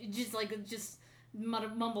 she just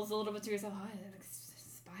mumbles a little bit to herself. Oh, an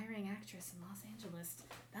aspiring actress in Los Angeles.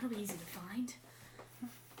 That'll be easy to find.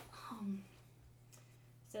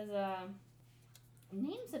 Says,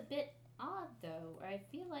 name's a bit odd though. I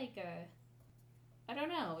feel like, I don't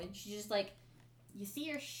know. And she just you see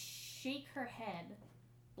her shake her head,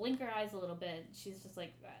 blink her eyes a little bit. She's just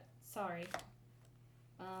like, sorry.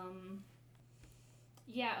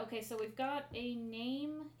 Yeah, okay, so we've got a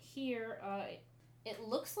name here. It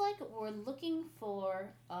looks like we're looking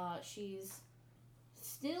for, she's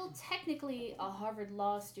still technically a Harvard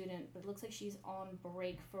Law student, but it looks like she's on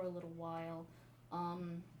break for a little while.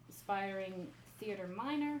 Aspiring theater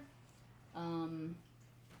minor,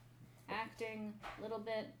 acting a little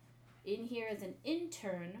bit. In here as an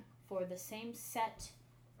intern for the same set,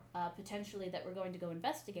 potentially, that we're going to go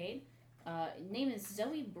investigate. Name is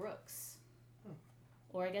Zoe Brooks.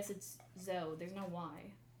 Or I guess it's Zoe. There's no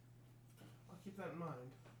Y. I'll keep that in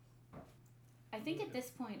mind. I think at this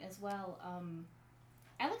point as well,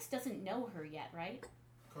 Alex doesn't know her yet, right?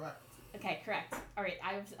 Correct. Okay, correct. All right,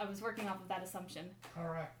 I was working off of that assumption.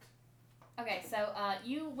 Correct. Okay, so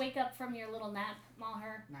you wake up from your little nap,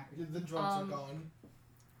 Maher. Nappy. The drugs are gone.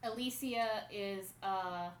 Alicia is,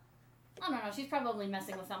 I don't know, she's probably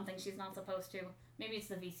messing with something she's not supposed to. Maybe it's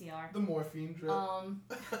the VCR. The morphine drip.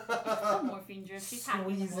 The morphine drip. She's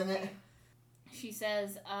hacking the Squeezing morphine. it. She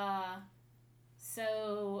says,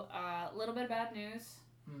 so, a little bit of bad news.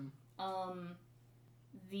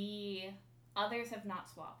 The others have not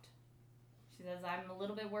swapped. She says, I'm a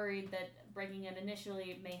little bit worried that breaking it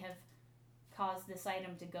initially may have caused this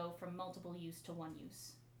item to go from multiple use to one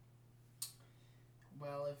use.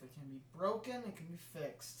 Well, if it can be broken, it can be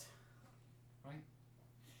fixed. Right?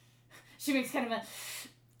 She makes kind of a...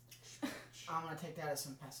 I'm going to take that as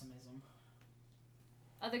some pessimism.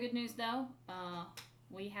 Other good news, though,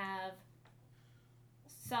 we have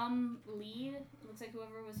some lead. It looks like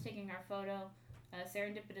whoever was taking our photo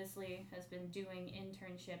serendipitously has been doing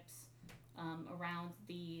internships around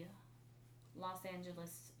the Los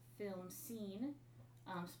Angeles film scene,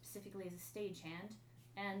 specifically as a stagehand,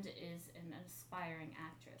 and is an aspiring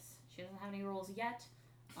actress. She doesn't have any roles yet,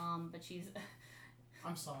 but she's...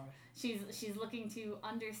 I'm sorry. She's looking to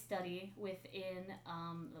understudy within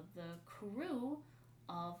the crew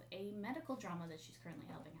of a medical drama that she's currently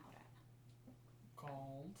helping out at.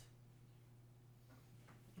 Called?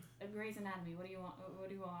 Grey's Anatomy. What do you want? What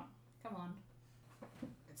do you want? Come on.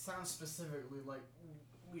 It sounds specifically like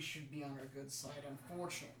we should be on her good side.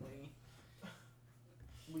 Unfortunately,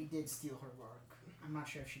 we did steal her work. I'm not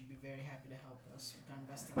sure if she'd be very happy to help us with our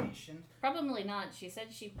investigation. Probably not. She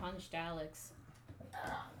said she punched Alex.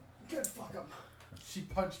 Good fuck 'em. She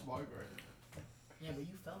punched Margaret. Yeah, but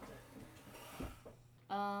you felt it.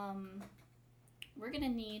 We're gonna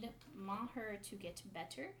need Maher to get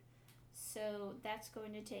better. So that's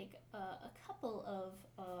going to take a couple of,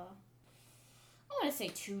 I want to say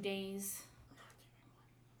 2 days.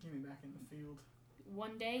 Get me back in the field.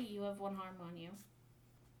 1 day, you have 1 harm on you.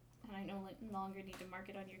 And I no longer need to mark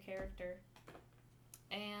it on your character.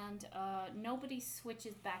 And nobody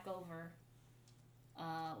switches back over,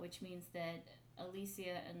 which means that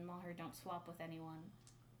Alicia and Maher don't swap with anyone,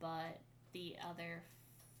 but the other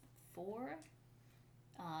 4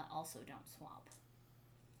 also don't swap.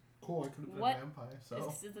 Cool, I could have been What- a vampire,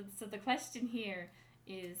 so... So the question here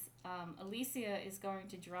is, Alicia is going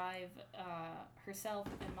to drive herself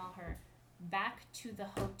and Maher back to the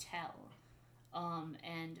hotel,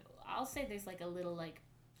 and I'll say there's like a little like,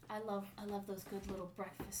 I love those good little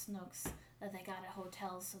breakfast nooks that they got at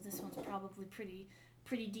hotels. So this one's probably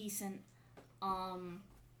pretty decent.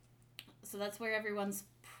 So that's where everyone's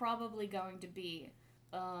probably going to be.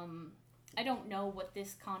 I don't know what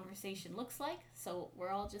this conversation looks like, so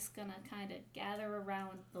we're all just gonna kind of gather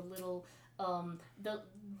around the little, the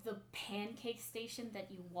pancake station that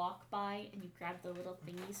you walk by, and you grab the little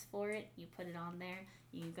thingies for it, you put it on there,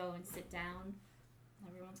 you go and sit down.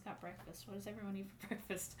 Everyone's got breakfast. What does everyone eat for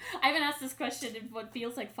breakfast? I haven't asked this question in what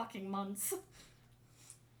feels like fucking months.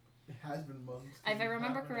 It has been months. If I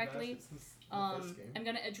remember Haven't correctly, asked it since the first game. I'm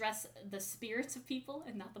gonna address the spirits of people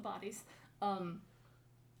and not the bodies.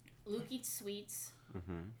 Luke eats sweets.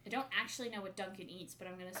 Mm-hmm. I don't actually know what Duncan eats, but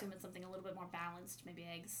I'm gonna assume it's something a little bit more balanced, maybe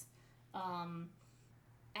eggs.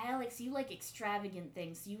 Alex, you like extravagant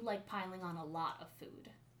things. You like piling on a lot of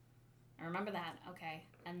food. I remember that. Okay.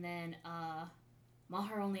 And then,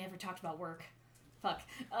 Maher only ever talked about work. Fuck.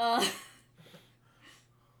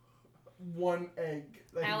 1 egg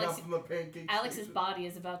that he got from the pancake Alex's station. body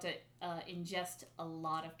is about to ingest a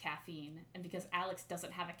lot of caffeine, and because Alex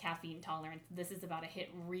doesn't have a caffeine tolerance, this is about to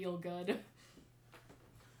hit real good.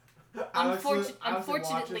 Alex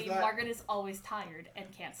Unfortunately, watches that. Margaret is always tired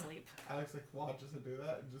and can't sleep. Alex like watches her do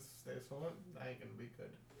that and just stays for it. That ain't gonna be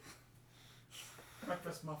good.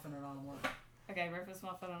 Breakfast muffin and omelet. Okay, breakfast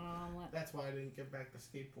muffin and an omelet. That's why I didn't get back the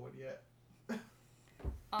skateboard yet.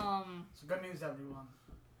 So good news, everyone.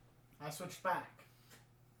 I switched back.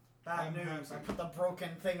 Bad I'm news. happy. I put the broken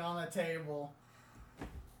thing on the table.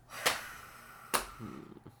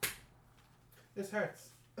 This hurts.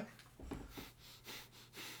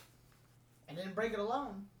 I didn't break it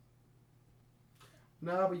alone.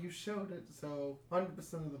 No, but you showed it, so 100%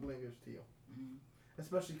 of the blame goes to you. Mm.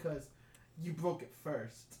 Especially because you broke it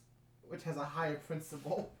first, which has a higher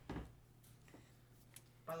principle.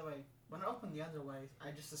 By the way, when I open the other way,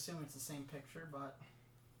 I just assume it's the same picture, but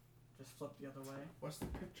just flip the other way. What's the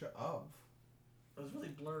picture of? It was really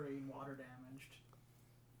blurry and water damaged.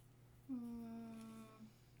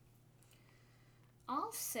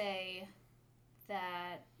 I'll say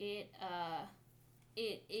that it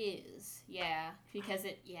is, because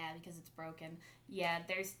it's broken. Yeah,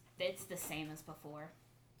 it's the same as before.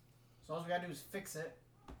 So all we gotta do is fix it.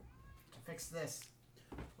 Fix this.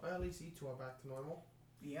 Well, at least you two are back to normal.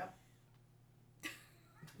 Yep.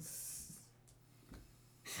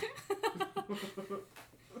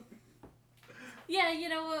 Yeah, you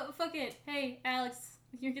know what? Fuck it. Hey, Alex,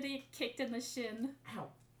 you're gonna get kicked in the shin. Ow.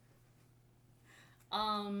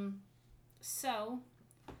 So,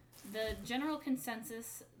 the general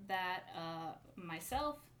consensus that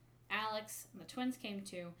myself, Alex, and the twins came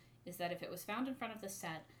to is that if it was found in front of the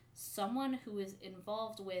set, someone who is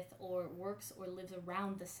involved with or works or lives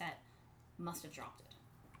around the set must have dropped it.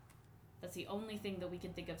 That's the only thing that we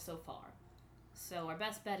can think of so far. So our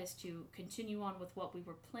best bet is to continue on with what we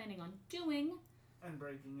were planning on doing. And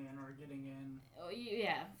breaking in or getting in. Oh,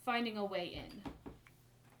 yeah, finding a way in.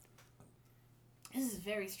 This is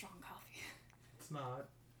very strong coffee. It's not.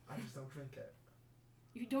 I just don't drink it.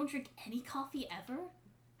 You don't drink any coffee ever?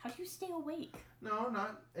 How do you stay awake? No,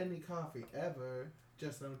 not any coffee ever.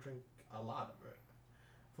 Just don't drink a lot of it.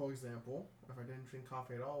 For example, if I didn't drink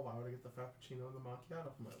coffee at all, why would I get the frappuccino and the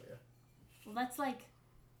macchiato from earlier? Well, that's like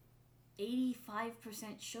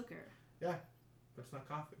 85% sugar. Yeah, but it's not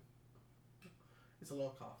coffee. It's a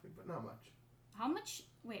little coffee, but not much. How much?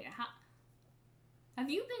 Wait, have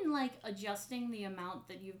you been like adjusting the amount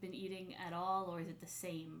that you've been eating at all, or is it the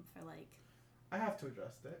same for like? I have to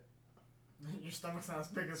adjust it. Your stomach's not as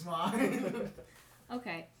big as mine.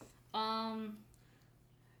 Okay.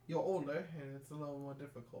 You're older, and it's a little more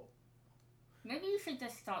difficult. Maybe you should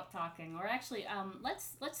just stop talking, or actually,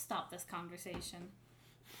 let's stop this conversation.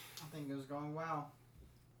 I think it was going well.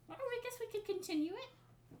 Well, I guess we could continue it.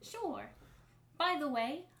 Sure. By the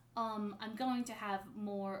way, I'm going to have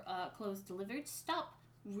more clothes delivered. Stop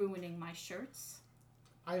ruining my shirts.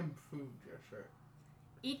 I improved your shirt.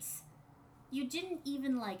 You didn't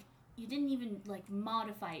even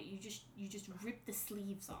modify it. You just ripped the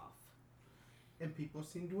sleeves off. And people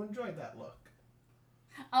seem to enjoy that look.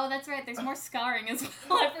 Oh, that's right. There's more scarring as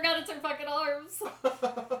well. I forgot it's her fucking arms. Looks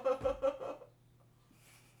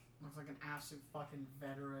like an absolute fucking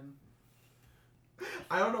veteran.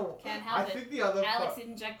 I don't know. Can't help it. I think the other Alex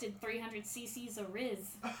injected 300 cc's of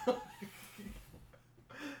Riz.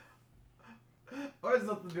 Or has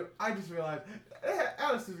nothing to do. I just realized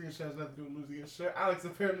Alex losing his shirt has nothing to do with losing his shirt. Alex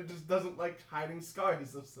apparently just doesn't like hiding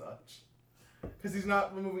scars of such. Because he's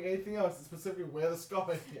not removing anything else, it's specifically where the scar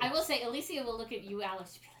is. I will say, Alicia will look at you,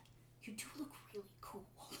 Alex, and be like, you do look really cool.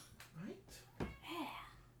 Right?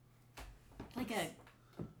 Yeah.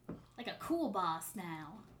 Like a cool boss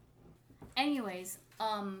now. Anyways,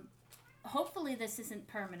 hopefully this isn't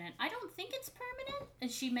permanent. I don't think it's permanent.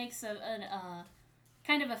 And she makes a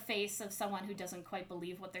kind of a face of someone who doesn't quite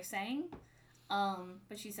believe what they're saying.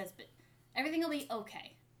 But she says, but everything will be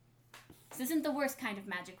okay. This isn't the worst kind of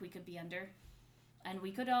magic we could be under. And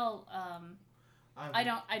we could all, I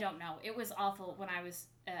don't know. It was awful when I was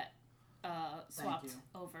swapped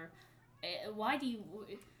over. Why do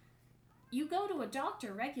you go to a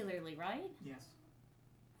doctor regularly, right? Yes.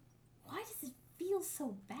 Why does it feel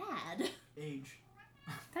so bad? Age.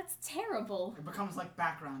 That's terrible. It becomes like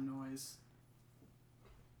background noise.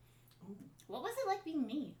 Ooh. What was it like being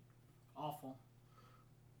me? Awful.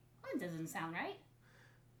 That doesn't sound right.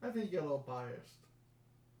 I think you're a little biased.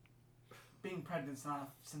 Being pregnant's not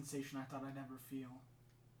a sensation I thought I'd ever feel.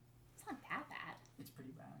 It's not that bad. It's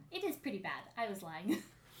pretty bad. It is pretty bad. I was lying.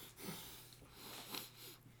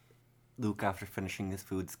 Luke, after finishing his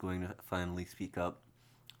food, is going to finally speak up.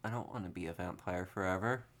 I don't want to be a vampire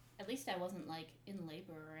forever. At least I wasn't like in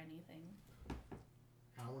labor or anything.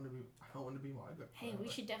 I don't want to be Margaret. Hey, we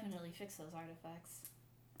should definitely fix those artifacts.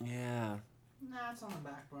 Yeah. Nah, it's on the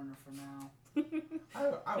back burner for now.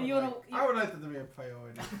 I would like it to be a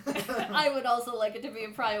priority. I would also like it to be a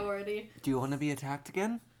priority. Do you want to be attacked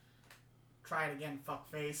again? Try it again,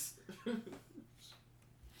 fuckface.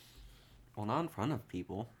 Well, not in front of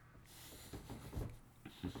people.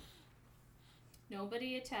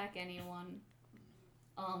 Nobody attack anyone.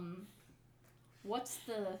 What's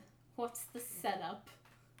the setup?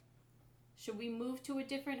 Should we move to a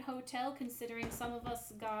different hotel considering some of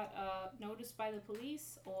us got noticed by the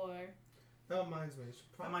police, or? That reminds me.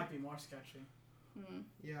 That might be more sketchy.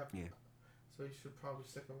 Yeah. Yeah. So you should probably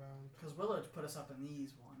stick around. Because Willard put us up in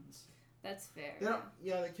these ones. That's fair.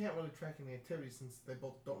 They can't really track any activity since they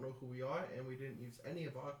both don't know who we are, and we didn't use any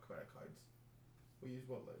of our credit cards. We used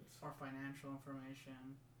Willard's. Or financial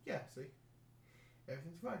information. Yeah, see?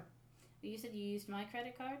 Everything's fine. You said you used my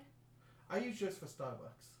credit card? I use yours for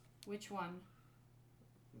Starbucks. Which one?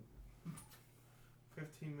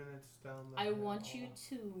 15 minutes down the I want you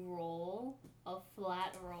to roll a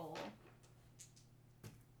flat roll.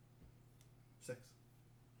 6.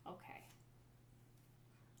 Okay.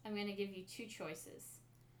 I'm going to give you 2 choices.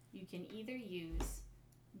 You can either use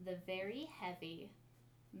the very heavy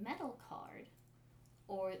metal card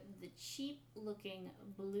or the cheap looking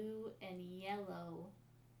blue and yellow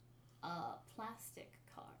plastic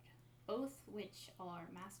card, both which are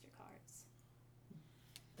MasterCards.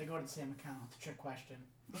 They go to the same account. It's a trick question.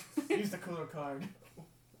 Use the cooler card.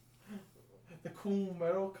 The cool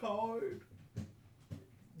metal card?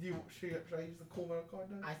 Should I use the cool metal card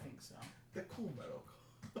now? I think so. The cool metal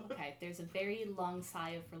card. Okay, there's a very long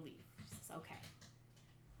sigh of relief. Okay.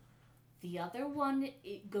 The other one,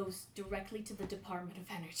 it goes directly to the Department of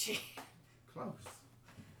Energy. Close.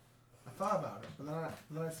 I thought about it, but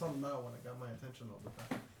then I saw the metal one. It got my attention all the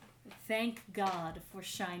time. Thank God for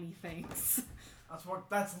shiny things.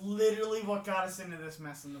 That's literally what got us into this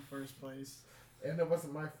mess in the first place. And it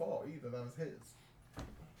wasn't my fault either. That was his.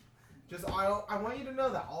 Just I want you to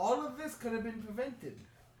know that all of this could have been prevented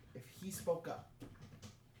if he spoke up.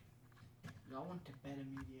 Y'all went to bed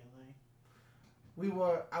immediately. We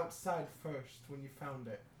were outside first when you found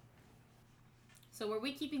it. So were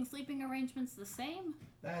we keeping sleeping arrangements the same?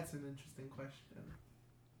 That's an interesting question.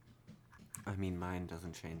 I mean, mine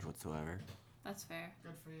doesn't change whatsoever. That's fair.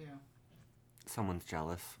 Good for you. Someone's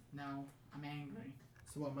jealous. No, I'm angry.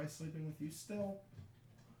 So am I sleeping with you still?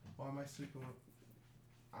 Or am I sleeping with...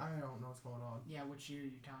 I don't know what's going on. Yeah, which year are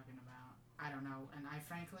you talking about? I don't know. And I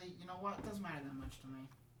frankly, you know what? It doesn't matter that much to me.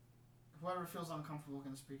 Whoever feels uncomfortable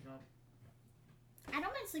can speak up. I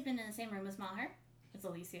don't mind sleeping in the same room as Maher. It's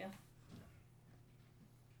Alicia.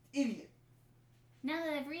 Idiot! Now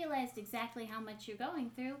that I've realized exactly how much you're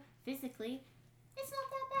going through, physically, it's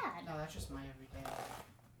not that bad. No, that's just my everyday.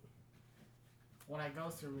 What I go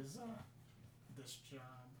through is, this job.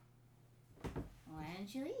 Why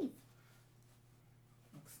don't you leave?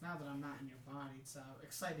 Because now that I'm not in your body, it's,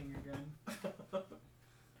 exciting again.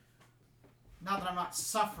 Now that I'm not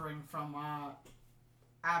suffering from,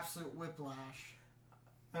 absolute whiplash.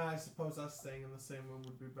 I suppose us staying in the same room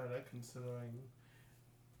would be better, considering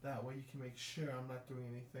that way you can make sure I'm not doing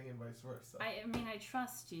anything and vice versa. I mean, I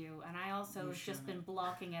trust you, and I also have just been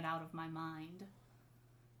blocking it out of my mind.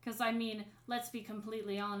 Because, I mean, let's be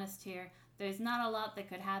completely honest here. There's not a lot that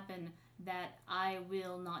could happen that I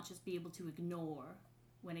will not just be able to ignore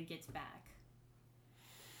when it gets back.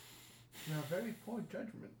 Now, very poor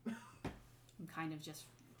judgment. I'm kind of just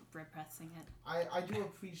repressing it. I do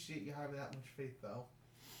appreciate you having that much faith, though.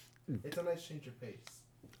 It's a nice change of pace.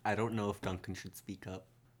 I don't know if Duncan should speak up.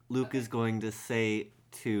 Luke is going to say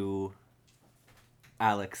to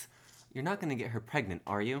Alex, "You're not going to get her pregnant,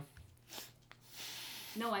 are you?"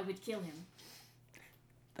 No, I would kill him.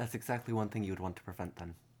 That's exactly one thing you would want to prevent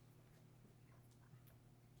then.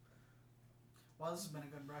 Well, this has been a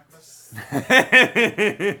good breakfast.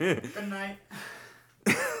 Good night.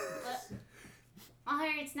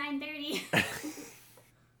 Maher, it's 9:30.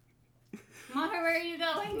 Maher, where are you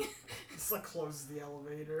going? Just like closes the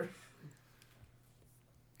elevator.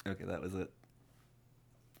 Okay, that was it.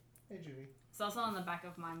 Hey, Judy. It's also on the back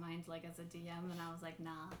of my mind, like, as a DM, and I was like,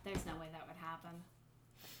 nah, there's no way that would happen.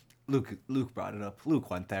 Luke brought it up. Luke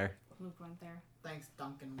went there. Luke went there. Thanks,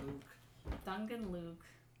 Duncan Luke. Duncan Luke.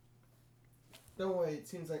 No way, it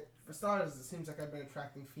seems like, for starters, it seems like I've been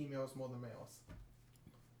attracting females more than males.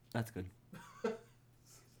 That's good.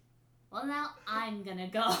 Well, now I'm gonna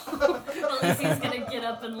go. Alicia's gonna get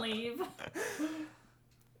up and leave.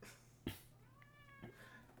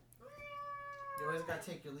 You always gotta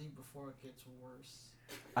take your leave before it gets worse.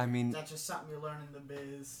 I mean, That's just something you learn in the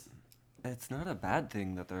biz. it's not a bad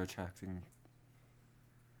thing that they're attracting.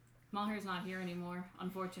 Maher's not here anymore,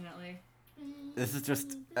 unfortunately. This is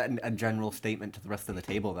just a general statement to the rest of the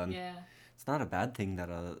table then. Yeah. It's not a bad thing that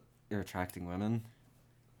you're attracting women.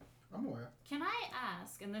 I'm aware. Can I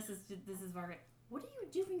ask, and this is Margaret, what are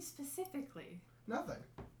you doing specifically? Nothing.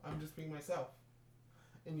 I'm just being myself.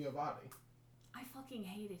 In your body. I fucking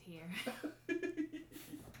hate it here.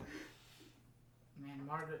 Man,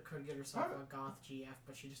 Margaret could get herself a goth GF,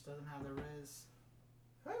 but she just doesn't have the riz.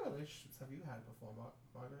 How many relationships have you had before,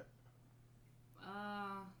 Margaret?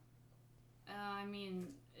 I mean,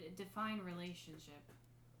 define relationship.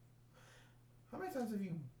 How many times have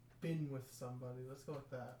you been with somebody? Let's go with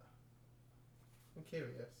that. I'm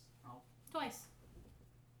curious. Twice.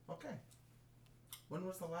 Okay. When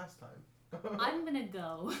was the last time? I'm gonna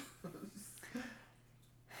go.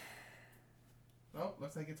 Oh,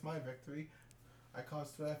 looks like it's my victory. I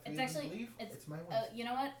caused 2 It's FBA actually- to leave. it's- It's my win. You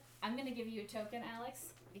know what? I'm gonna give you a token,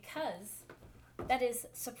 Alex, because that is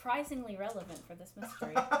surprisingly relevant for this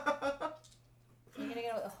mystery. You're gonna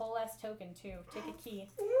get a whole ass token too. Take a key.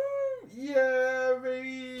 Yeah,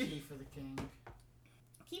 baby. Key for the king.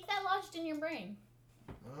 Keep that lodged in your brain.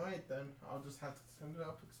 Alright then. I'll just have to send it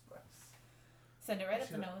up express. Send it right up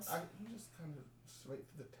the Actually, nose. I can just kind of straight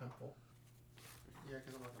to the temple. Yeah,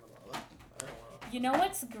 because I'm not going to bother. I don't want to. You know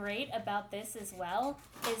what's great about this as well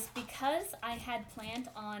is because I had planned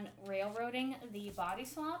on railroading the body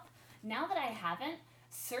swap, now that I haven't,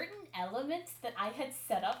 certain elements that I had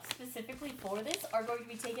set up specifically for this are going to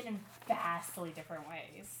be taken in vastly different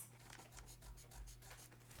ways.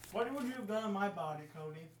 What would you have done in my body,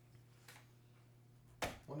 Cody?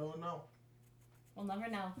 Well, no, no. We'll never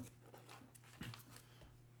know.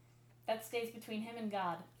 That stays between him and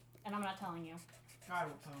God, and I'm not telling you. God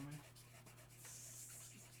will tell me.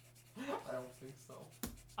 I don't think so.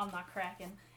 I'm not cracking.